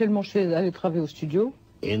 Éventuellement, je suis allé travailler au studio.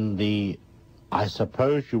 In the, I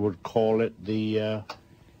suppose you would call it the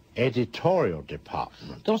editorial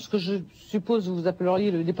department. Dans ce que je suppose vous appelleriez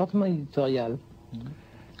le département éditorial.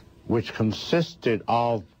 Which consisted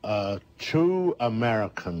of two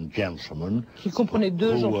American gentlemen qui comprenait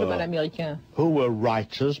deux gentlemen américains who were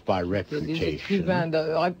writers by des reputation écrivains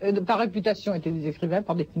par réputation étaient des écrivains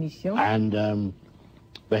par définition. and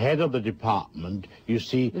the head of the department, you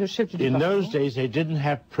see, in those days they didn't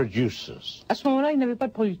have producers. À ce moment-là, ils n'avaient pas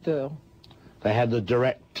de producteur. They had the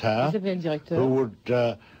director Ils avaient un directeur who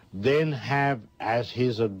would then have as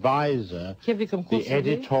his advisor qui avait comme the conseiller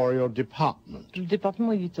editorial department. le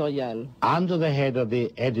département éditorial. Under the head of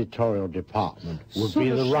the editorial department would Sous be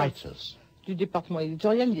le the chef writers. Du département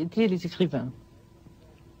éditorial étaient les écrivains,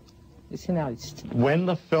 les scénaristes. When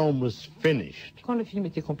the film was finished, Quand le film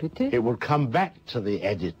était complété, it would come back to the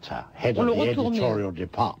editor, head on of le the retournait editorial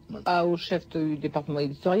department, au chef du département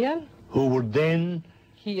éditorial who would then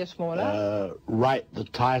qui, à ce moment-là, write the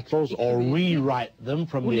titles or rewrite them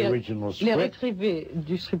from the original les script. réécrivait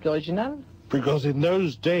du script original, Because in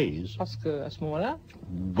those days, parce qu'à ce moment-là,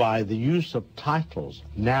 by the use of titles,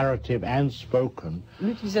 narrative and spoken,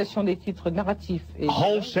 l'utilisation des titres narratifs et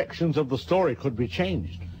whole sections of the story could be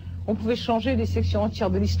changed. on pouvait changer les sections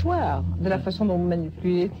entières de l'histoire, de la façon dont on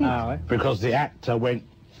manipulait les titres. Because the actor went,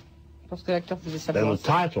 Parce que l'acteur faisait then simplement the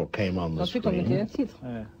ça. title came on the Ensuite, on mettait un screen, titre.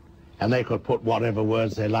 and they could put whatever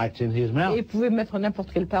words they liked in his mouth. Et il pouvait mettre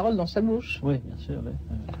n'importe quelle parole dans sa bouche. Oui, bien sûr.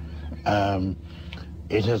 Oui.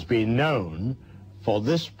 It has been known for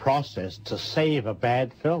this process to save a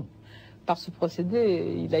bad film. Par ce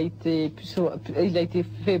procédé, il a été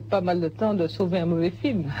fait pas mal de temps de sauver un mauvais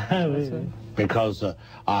film. Because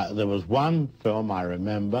there was one film I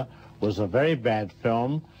remember was a very bad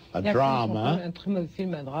film, a Il y a drama, un très mauvais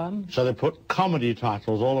film, un drame. so they put comedy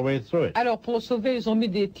titles all the way through it. Alors, pour le sauver, ils ont mis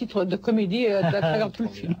des titres de comédie à travers tout le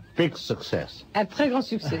film. Big success, Un très grand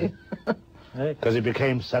succès. because it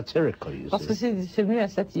became satirical, you Parce que see. c'est devenu un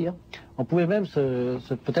satire. On pouvait même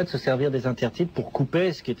peut-être se servir des intertitres pour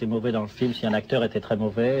couper ce qui était mauvais dans le film, si un acteur était très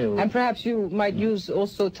mauvais. Ou... And perhaps you might use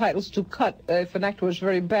also titles to cut. If an actor was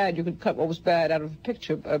very bad, you could cut what was bad out of a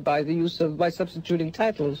picture by substituting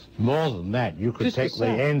titles. More than that, you could Plus que take the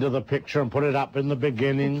ça. end of the picture and put it up in the Vous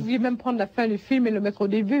beginning. pouviez même prendre la fin du film et le mettre au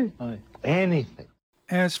début. Anything.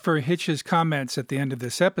 As for Hitch's comments at the end of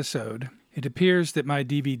this episode, it appears that my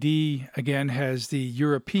DVD again has the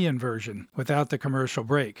European version without the commercial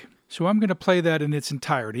break. So I'm going to play that in its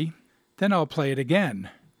entirety. Then I'll play it again,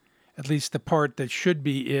 at least the part that should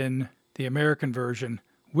be in the American version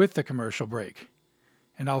with the commercial break.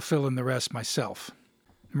 And I'll fill in the rest myself.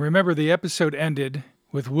 And remember, the episode ended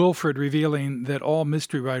with Wilfred revealing that all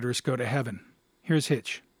mystery writers go to heaven. Here's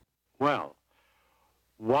Hitch. Well,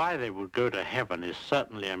 why they would go to heaven is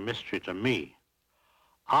certainly a mystery to me.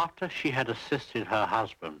 After she had assisted her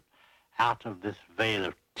husband out of this vale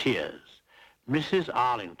of tears, Mrs.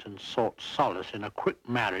 Arlington sought solace in a quick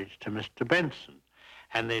marriage to Mr. Benson,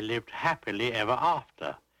 and they lived happily ever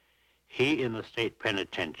after. He in the state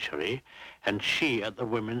penitentiary, and she at the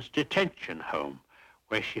women's detention home,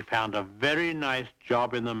 where she found a very nice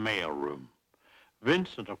job in the mailroom.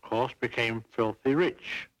 Vincent, of course, became filthy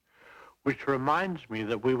rich, which reminds me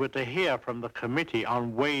that we were to hear from the Committee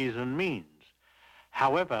on Ways and Means.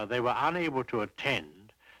 However, they were unable to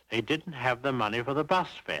attend. They didn't have the money for the bus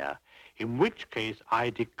fare, in which case I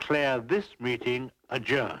declare this meeting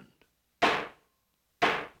adjourned.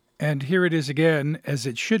 And here it is again, as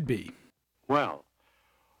it should be. Well,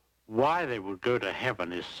 why they would go to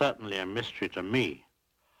heaven is certainly a mystery to me.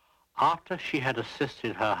 After she had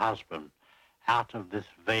assisted her husband out of this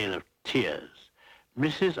vale of tears,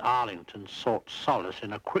 Mrs. Arlington sought solace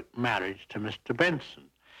in a quick marriage to Mr. Benson,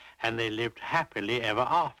 and they lived happily ever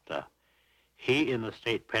after. He in the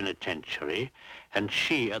state penitentiary, and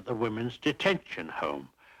she at the women's detention home,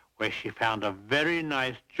 where she found a very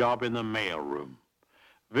nice job in the mailroom.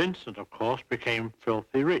 Vincent, of course, became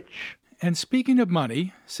filthy rich. And speaking of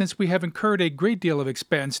money, since we have incurred a great deal of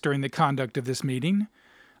expense during the conduct of this meeting,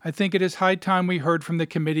 I think it is high time we heard from the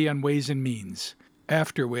Committee on Ways and Means,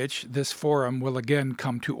 after which this forum will again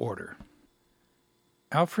come to order.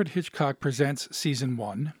 Alfred Hitchcock Presents Season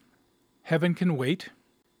 1, Heaven Can Wait,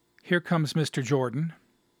 Here Comes Mr. Jordan,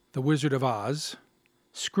 The Wizard of Oz,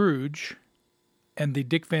 Scrooge, and The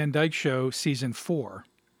Dick Van Dyke Show Season 4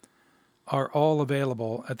 are all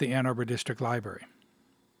available at the Ann Arbor District Library.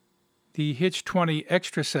 The Hitch 20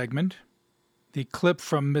 extra segment, the clip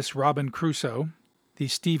from Miss Robin Crusoe, the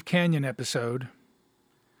Steve Canyon episode,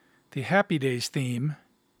 the Happy Days theme,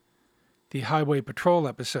 the Highway Patrol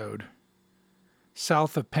episode,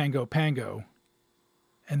 South of Pango Pango,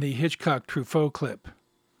 and the Hitchcock Truffaut clip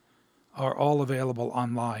are all available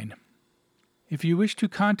online. If you wish to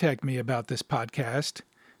contact me about this podcast,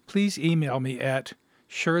 please email me at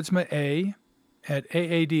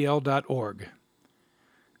sherdsma@aadl.org.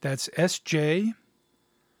 That's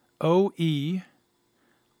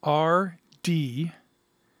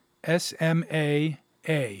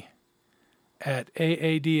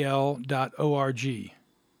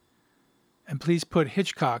And please put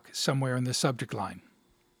Hitchcock somewhere in the subject line.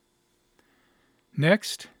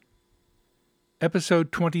 Next,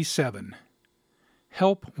 Episode 27,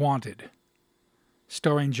 Help Wanted,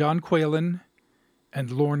 starring John Quaylen and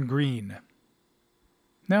Lorne Greene.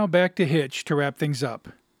 Now back to Hitch to wrap things up.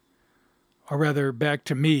 Or rather, back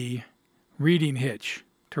to me reading Hitch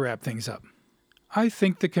to wrap things up. I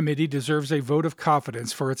think the committee deserves a vote of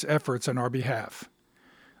confidence for its efforts on our behalf.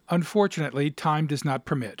 Unfortunately, time does not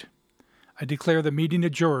permit. I declare the meeting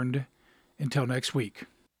adjourned until next week.